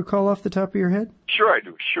 cities? Do you recall off the top of your head? Sure I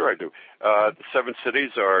do. The 7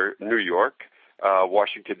 cities are New York,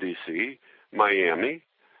 Washington, D.C., Miami,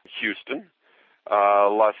 Houston,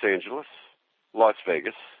 Los Angeles, Las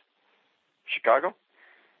Vegas, Chicago.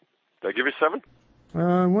 Did I give you 7?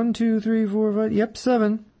 1, 2, 3, 4, 5. Yep,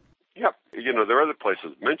 7. Yep. There are other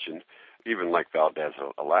places mentioned, even like Valdez,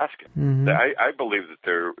 Alaska. Mm-hmm. I believe that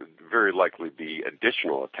there very likely be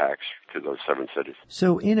additional attacks to those 7 cities.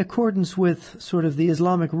 So in accordance with sort of the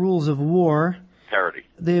Islamic rules of war, parity,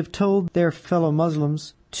 they have told their fellow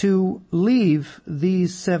Muslims to leave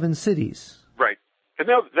these 7 cities. Right. And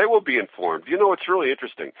they will be informed. It's really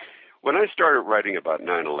interesting. When I started writing about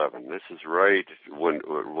 9/11, this is right when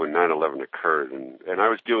 9/11 occurred, and I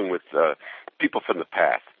was dealing with people from the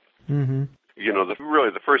path. Mm-hmm.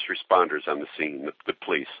 Really the first responders on the scene, the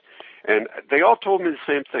police. And they all told me the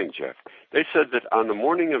same thing, Jeff. They said that on the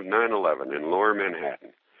morning of 9/11 in Lower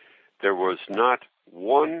Manhattan, there was not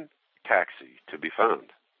one taxi to be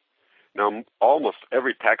found. Now, almost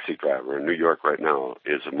every taxi driver in New York right now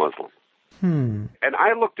is a Muslim. And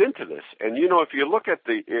I looked into this, and if you look at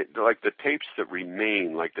the tapes that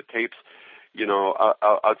remain, like the tapes,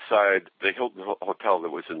 outside the Hilton Hotel that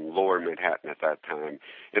was in Lower Manhattan at that time,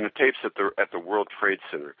 and the tapes at the World Trade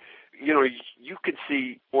Center, you can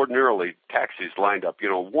see ordinarily taxis lined up,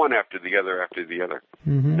 one after the other.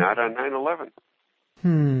 Mm-hmm. Not on 9/11.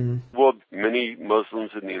 Will many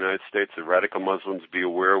Muslims in the United States, the radical Muslims, be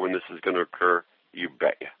aware when this is going to occur? You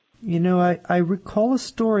bet you. I recall a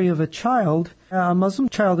story of a Muslim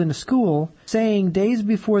child in a school, saying days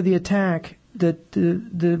before the attack that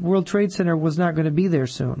the World Trade Center was not going to be there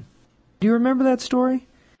soon. Do you remember that story?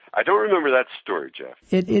 I don't remember that story, Jeff.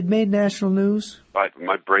 It made national news? My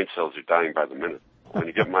brain cells are dying by the minute. When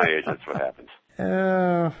you get my age, that's what happens.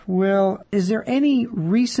 Well, is there any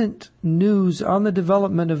recent news on the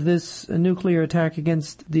development of this nuclear attack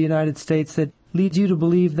against the United States that leads you to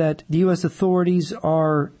believe that the U.S. authorities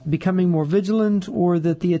are becoming more vigilant, or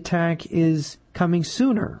that the attack is coming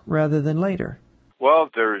sooner rather than later? Well,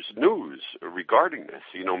 there's news regarding this,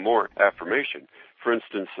 more affirmation. For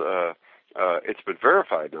instance, it's been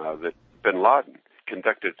verified now that bin Laden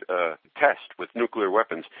conducted a test with nuclear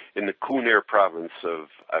weapons in the Kunar province of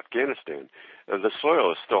Afghanistan. The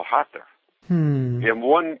soil is still hot there. And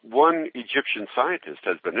one Egyptian scientist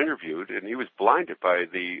has been interviewed, and he was blinded by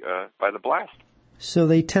the blast. So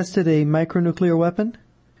they tested a micronuclear weapon?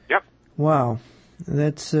 Yep. Wow.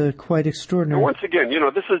 That's quite extraordinary. And once again,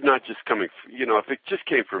 this is not just coming, if it just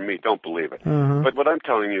came from me, don't believe it. Uh-huh. But what I'm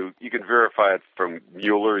telling you, you can verify it from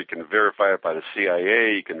Mueller, you can verify it by the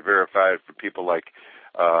CIA, you can verify it for people like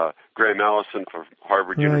Graham Allison from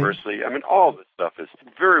Harvard University. I mean, all this stuff is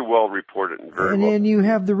very well reported and very well. And you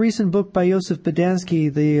have the recent book by Joseph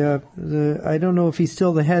Bodansky, the I don't know if he's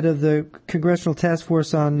still the head of the Congressional Task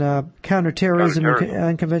Force on Counterterrorism and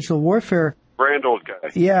Unconventional Warfare. Grand old guy.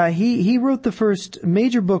 Yeah, he wrote the first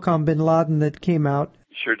major book on bin Laden that came out.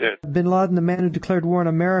 Sure did. Bin Laden, the Man Who Declared War on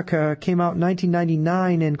America, came out in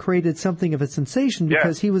 1999 and created something of a sensation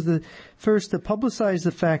because he was the first to publicize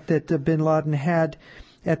the fact that bin Laden had,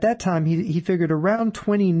 at that time, he figured around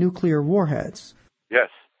 20 nuclear warheads. Yes.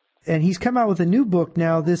 And he's come out with a new book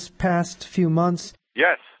now this past few months.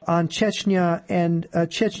 Yes. On Chechnya, and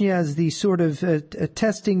Chechnya is the sort of a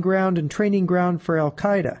testing ground and training ground for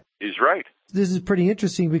Al-Qaeda. He's right. This is pretty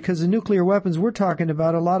interesting because the nuclear weapons we're talking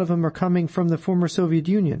about, a lot of them are coming from the former Soviet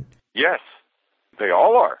Union. Yes, they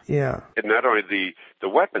all are. Yeah. And not only the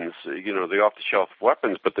weapons, the off-the-shelf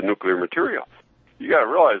weapons, but the nuclear material. You got to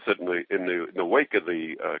realize that in the wake of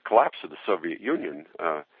the collapse of the Soviet Union,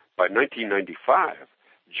 by 1995,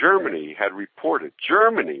 Germany had reported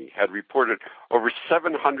over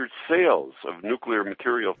 700 sales of nuclear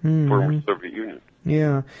material from the former Soviet Union.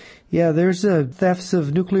 Yeah. There's thefts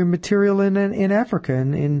of nuclear material in Africa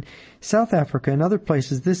and in South Africa and other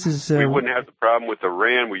places. This is we wouldn't have the problem with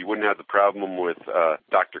Iran. We wouldn't have the problem with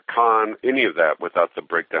Dr. Khan. Any of that without the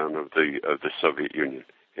breakdown of the Soviet Union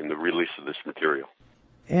and the release of this material.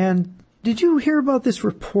 And did you hear about this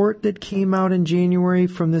report that came out in January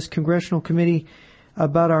from this congressional committee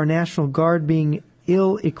about our National Guard being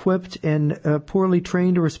ill-equipped and poorly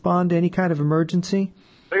trained to respond to any kind of emergency?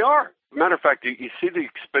 They are. Matter of fact, you see the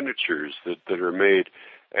expenditures that are made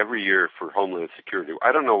every year for Homeland Security.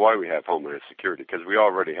 I don't know why we have Homeland Security, because we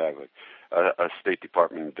already have a State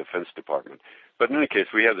Department and Defense Department. But in any case,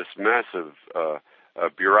 we have this massive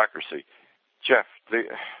bureaucracy. Jeff, the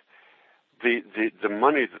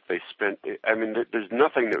money that they spent, I mean, there's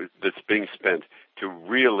nothing that's being spent to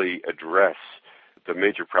really address the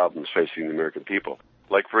major problems facing the American people.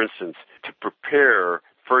 Like, for instance, to prepare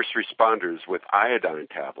first responders with iodine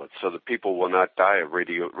tablets so that people will not die of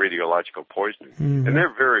radiological poisoning. Mm-hmm. And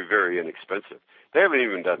they're very, very inexpensive. They haven't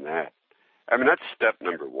even done that. I mean, that's step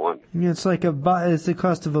number one. Yeah, it's like it's the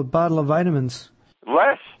cost of a bottle of vitamins.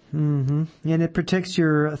 Less. Mm-hmm. And it protects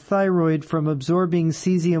your thyroid from absorbing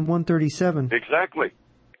cesium-137. Exactly.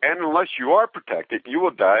 And unless you are protected, you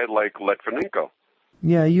will die like Litvinenko.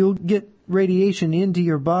 Yeah, you'll get radiation into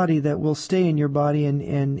your body that will stay in your body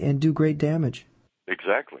and do great damage.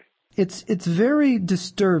 Exactly. It's very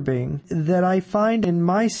disturbing that I find in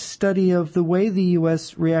my study of the way the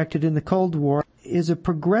U.S. reacted in the Cold War is a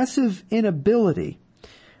progressive inability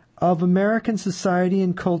of American society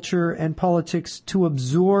and culture and politics to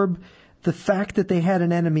absorb the fact that they had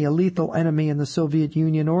an enemy, a lethal enemy in the Soviet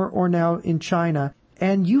Union or now in China.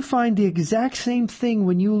 And you find the exact same thing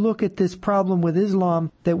when you look at this problem with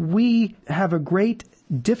Islam, that we have a great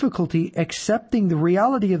difficulty accepting the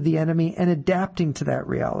reality of the enemy and adapting to that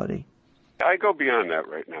reality. I go beyond that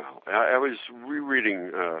right now. I was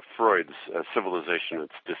rereading Freud's Civilization and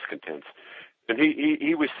Its Discontents, and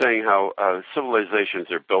he was saying how civilizations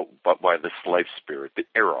are built by this life spirit, the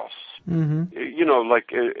eros. Mm-hmm. You know,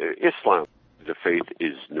 like Islam, the faith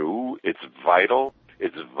is new, it's vital,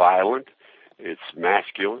 it's violent, it's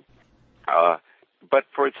masculine. But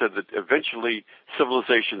Freud said that eventually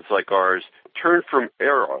civilizations like ours turn from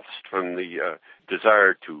eros, from the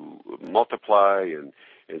desire to multiply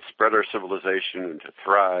and spread our civilization and to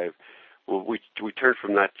thrive. Well, we turn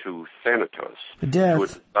from that to thanatos, death. To a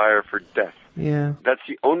desire for death. Yeah, that's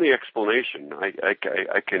the only explanation I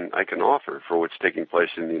can offer for what's taking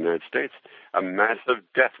place in the United States. A massive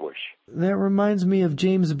death wish. That reminds me of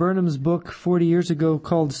James Burnham's book 40 years ago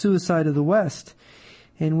called Suicide of the West,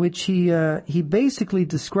 in which he basically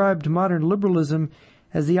described modern liberalism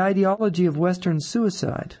as the ideology of Western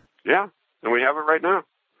suicide. Yeah, and we have it right now.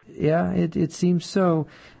 Yeah, it seems so.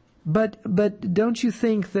 But don't you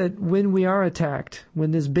think that when we are attacked,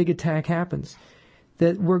 when this big attack happens,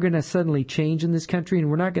 that we're going to suddenly change in this country and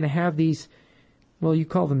we're not going to have these, well, you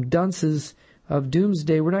call them dunces of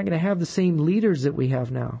doomsday. We're not going to have the same leaders that we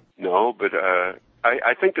have now. No, but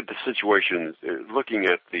I think that the situation, looking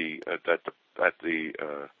at the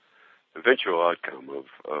eventual outcome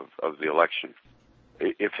of the election,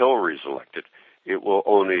 if Hillary is elected, it will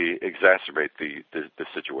only exacerbate the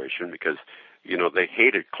situation because, you know, they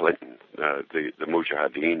hated Clinton, the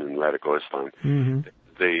Mujahideen and radical Islam. Mm-hmm.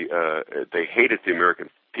 They hated the American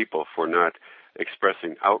people for not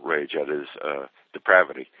expressing outrage at his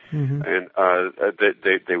depravity, mm-hmm. and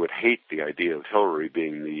they would hate the idea of Hillary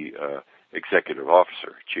being the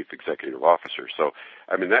chief executive officer. So,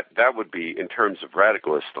 I mean, that would be, in terms of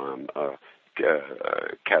radical Islam,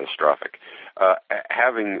 catastrophic.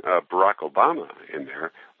 Having Barack Obama in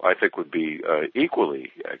there, I think, would be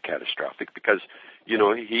equally catastrophic because, you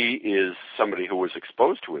know, he is somebody who was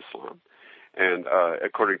exposed to Islam. And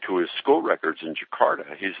according to his school records in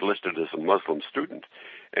Jakarta, he's listed as a Muslim student.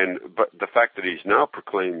 But the fact that he's now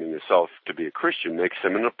proclaiming himself to be a Christian makes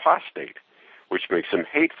him an apostate, which makes him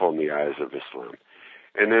hateful in the eyes of Islam.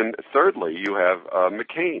 And then thirdly, you have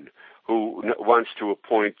McCain, who wants to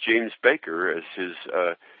appoint James Baker as his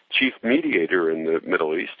chief mediator in the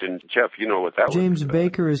Middle East. And Jeff, you know what that was. James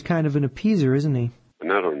Baker is kind of an appeaser, isn't he?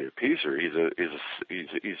 Not only an appeaser,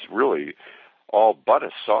 he's really all but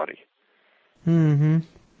a Saudi. Mm-hmm.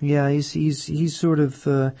 Yeah, he's sort of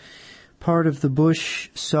part of the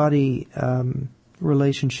Bush-Saudi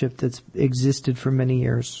relationship that's existed for many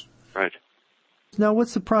years. Right. Now,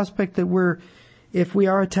 what's the prospect that if we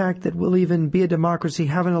are attacked, that we'll even be a democracy,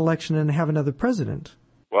 have an election, and have another president?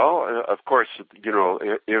 Well, of course, you know,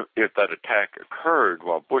 if that attack occurred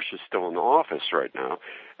while Bush is still in office right now,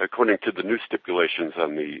 according to the new stipulations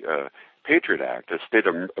on the Patriot Act, a state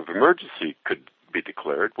of emergency could be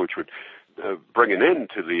declared, which would bring an end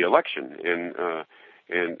to the election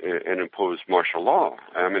and impose martial law.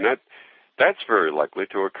 I mean, that's very likely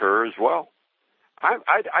to occur as well.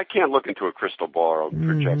 I can't look into a crystal ball and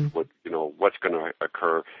project what's going to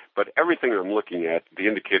occur, but everything I'm looking at, the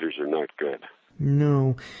indicators are not good.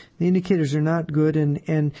 No, the indicators are not good,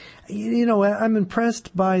 and you know, I'm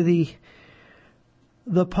impressed by the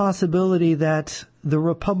possibility that the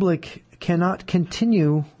Republic cannot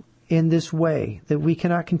continue in this way, that we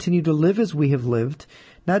cannot continue to live as we have lived,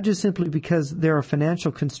 not just simply because there are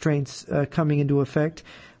financial constraints coming into effect,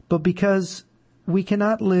 but because we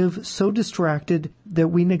cannot live so distracted that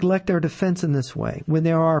we neglect our defense in this way. When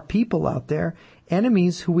there are people out there,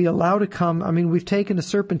 enemies who we allow to come, I mean, we've taken a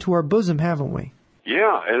serpent to our bosom, haven't we?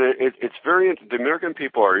 Yeah, and it's very. The American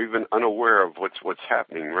people are even unaware of what's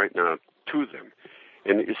happening right now to them,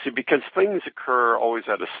 and you see, because things occur always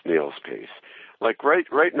at a snail's pace. Like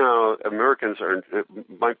right now, Americans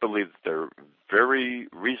might believe that they're very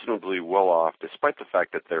reasonably well off, despite the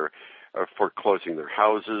fact that they're foreclosing their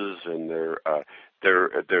houses and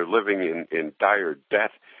they're living in dire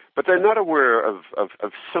debt. But they're not aware of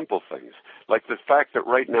simple things, like the fact that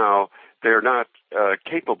right now they're not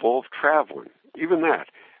capable of traveling, even that,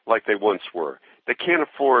 like they once were. They can't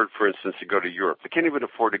afford, for instance, to go to Europe. They can't even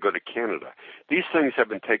afford to go to Canada. These things have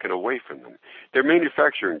been taken away from them. Their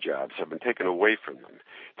manufacturing jobs have been taken away from them.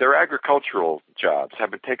 Their agricultural jobs have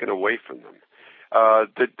been taken away from them.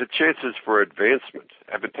 The chances for advancement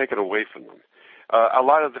have been taken away from them. A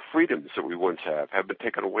lot of the freedoms that we once have been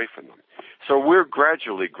taken away from them. So we're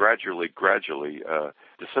gradually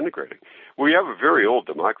disintegrating. We have a very old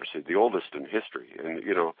democracy, the oldest in history, and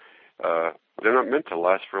they're not meant to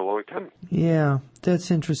last for a long time. Yeah,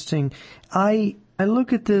 that's interesting. I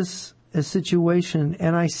look at this situation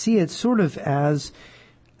and I see it sort of as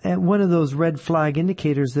one of those red flag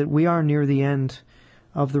indicators that we are near the end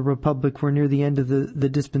of the Republic. We're near the end of the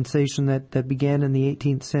dispensation that began in the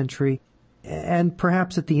 18th century, and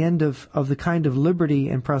perhaps at the end of the kind of liberty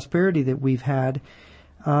and prosperity that we've had.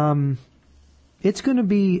 It's going to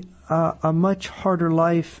be a much harder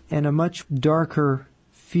life and a much darker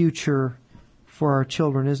future for our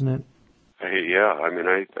children, isn't it? Yeah, I mean,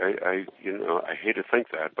 I hate to think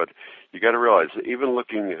that, but you got to realize that even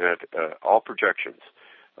looking at all projections,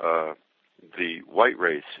 the white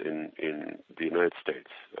race in the United States,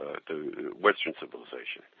 the Western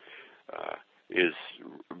civilization, is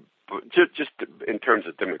just in terms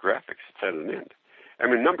of demographics, it's at an end. I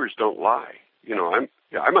mean, numbers don't lie.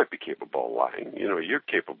 I might be capable of lying. You're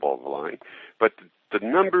capable of lying, but the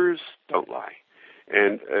numbers don't lie.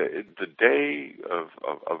 And the day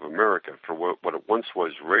of America, for what it once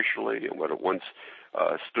was racially and what it once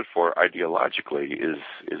stood for ideologically,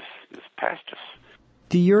 is past us.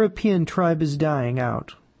 The European tribe is dying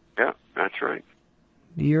out. Yeah, that's right.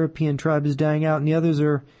 The European tribe is dying out, and the others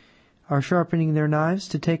are sharpening their knives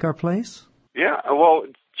to take our place? Yeah, well,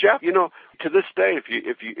 Jeff, to this day,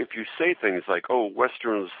 if you say things like, "Oh,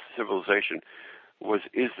 Western civilization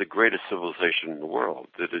is the greatest civilization in the world,"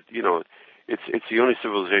 that it's the only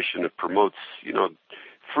civilization that promotes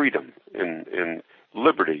freedom and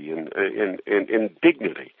liberty and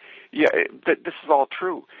dignity. Yeah, this is all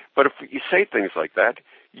true. But if you say things like that,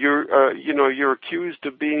 you're accused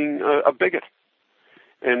of being a bigot,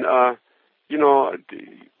 and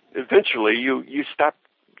eventually you stop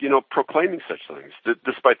proclaiming such things,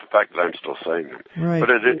 despite the fact that I'm still saying them. Right. But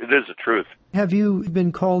it is the truth. Have you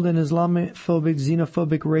been called an Islamophobic,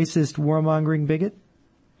 xenophobic, racist, warmongering bigot?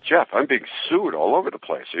 Jeff, I'm being sued all over the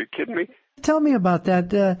place. Are you kidding me? Tell me about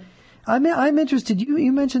that. I'm interested.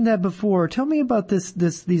 You mentioned that before. Tell me about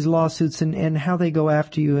these lawsuits and how they go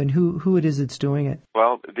after you and who it is that's doing it.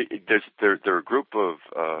 Well, there are a group of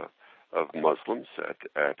Muslims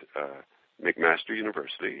at McMaster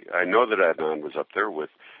University. I know that Adnan was up there with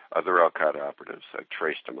other Al-Qaeda operatives. I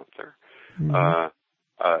traced him up there. Mm-hmm.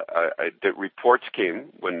 The reports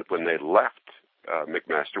came when they left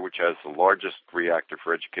McMaster, which has the largest reactor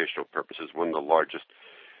for educational purposes, one of the largest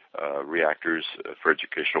reactors for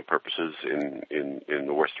educational purposes in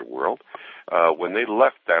the Western world. When they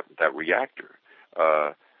left that reactor,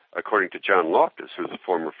 according to John Loftus, who's a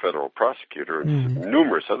former federal prosecutor, and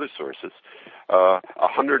numerous other sources,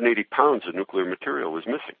 180 pounds of nuclear material was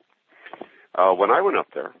missing. When I went up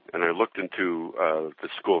there and I looked into the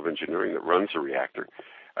School of Engineering that runs the reactor,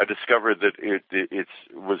 I discovered that it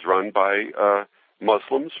was run by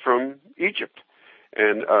Muslims from Egypt.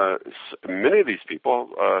 And many of these people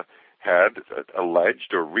had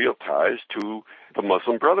alleged or real ties to the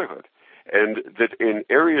Muslim Brotherhood. And that in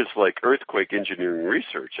areas like earthquake engineering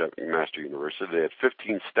research at McMaster University, they had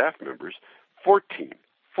 15 staff members. 14,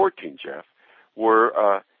 Jeff,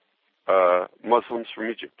 were Muslims from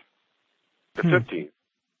Egypt. The 15th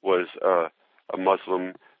was a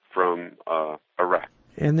Muslim from Iraq.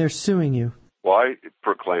 And they're suing you. Well, I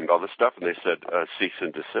proclaimed all this stuff, and they said, cease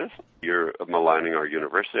and desist. You're maligning our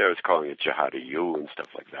university. I was calling it jihadi you and stuff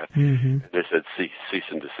like that. Mm-hmm. And they said, cease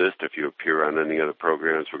and desist. If you appear on any other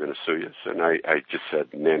programs, we're going to sue you. And I just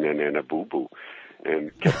said, na, boo-boo.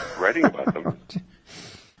 and kept writing about them.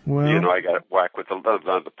 Well, I got whacked with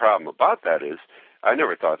the problem about that is I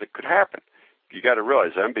never thought it could happen. You got to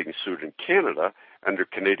realize I'm being sued in Canada under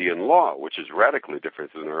Canadian law, which is radically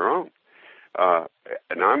different than our own.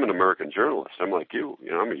 And I'm an American journalist. I'm like you.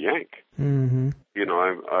 I'm a Yank. Mm-hmm.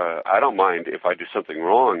 I don't mind if I do something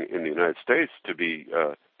wrong in the United States to be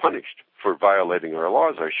punished for violating our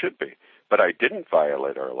laws. I should be. But I didn't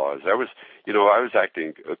violate our laws. I was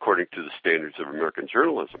acting according to the standards of American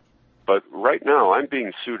journalism. But right now, I'm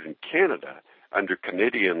being sued in Canada under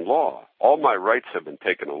Canadian law. All my rights have been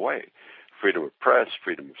taken away. Freedom of press,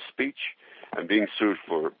 freedom of speech. I'm being sued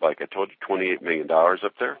for, like I told you, $28 million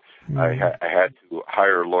up there. Mm-hmm. I had to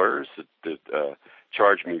hire lawyers that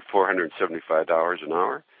charged me $475 an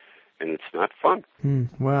hour, and it's not fun.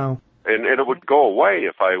 Wow. And it would go away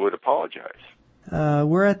if I would apologize.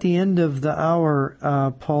 We're at the end of the hour,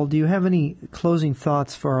 Paul. Do you have any closing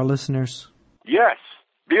thoughts for our listeners? Yes.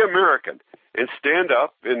 Be American and stand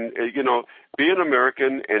up and, be an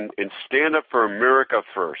American and stand up for America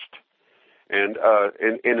first and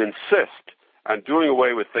insist on doing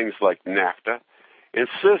away with things like NAFTA,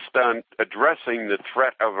 insist on addressing the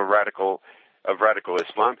threat of radical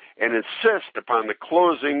Islam, and insist upon the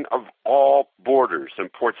closing of all borders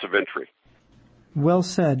and ports of entry. Well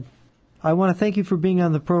said. I want to thank you for being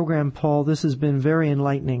on the program, Paul. This has been very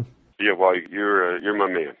enlightening. Yeah, well, you're my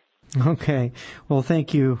man. Okay. Well,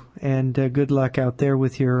 thank you, and good luck out there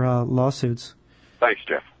with your lawsuits. Thanks,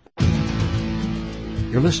 Jeff.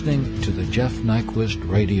 You're listening to the Jeff Nyquist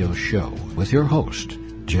Radio Show with your host,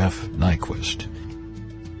 Jeff Nyquist.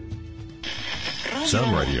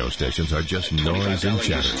 Some radio stations are just noise and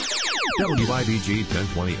chatter. WIBG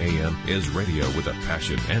 1020 AM is radio with a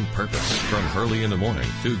passion and purpose. From Hurley in the morning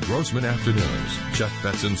to Grossman afternoons, Chuck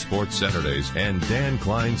Betson Sports Saturdays, and Dan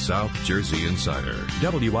Klein South Jersey Insider.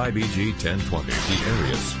 WIBG 1020, the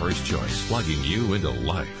area's first choice, plugging you into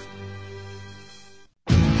life.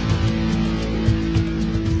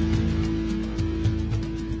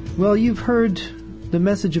 Well, you've heard the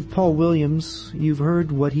message of Paul Williams. You've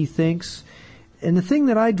heard what he thinks. And the thing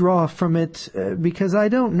that I draw from it, because I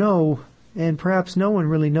don't know, and perhaps no one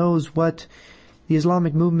really knows what the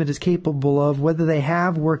Islamic movement is capable of, whether they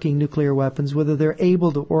have working nuclear weapons, whether they're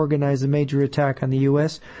able to organize a major attack on the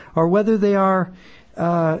U.S., or whether they are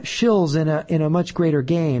shills in a much greater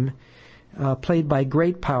game played by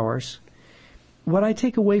great powers. What I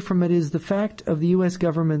take away from it is the fact of the U.S.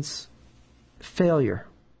 government's failure,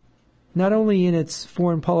 not only in its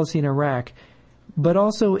foreign policy in Iraq, but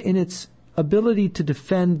also in its ability to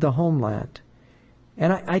defend the homeland.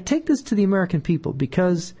 And I take this to the American people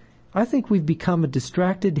because I think we've become a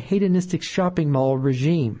distracted, hedonistic shopping mall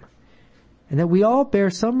regime, and that we all bear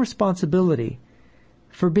some responsibility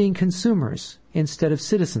for being consumers instead of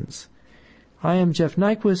citizens. I am Jeff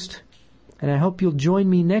Nyquist, and I hope you'll join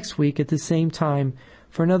me next week at the same time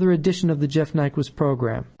for another edition of the Jeff Nyquist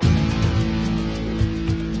program.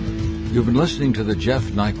 You've been listening to the Jeff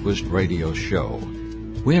Nyquist Radio Show.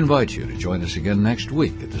 We invite you to join us again next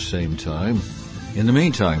week at the same time. In the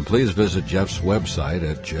meantime, please visit Jeff's website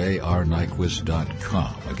at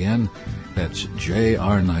jrnyquist.com. Again, that's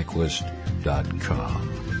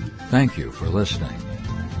jrnyquist.com. Thank you for listening.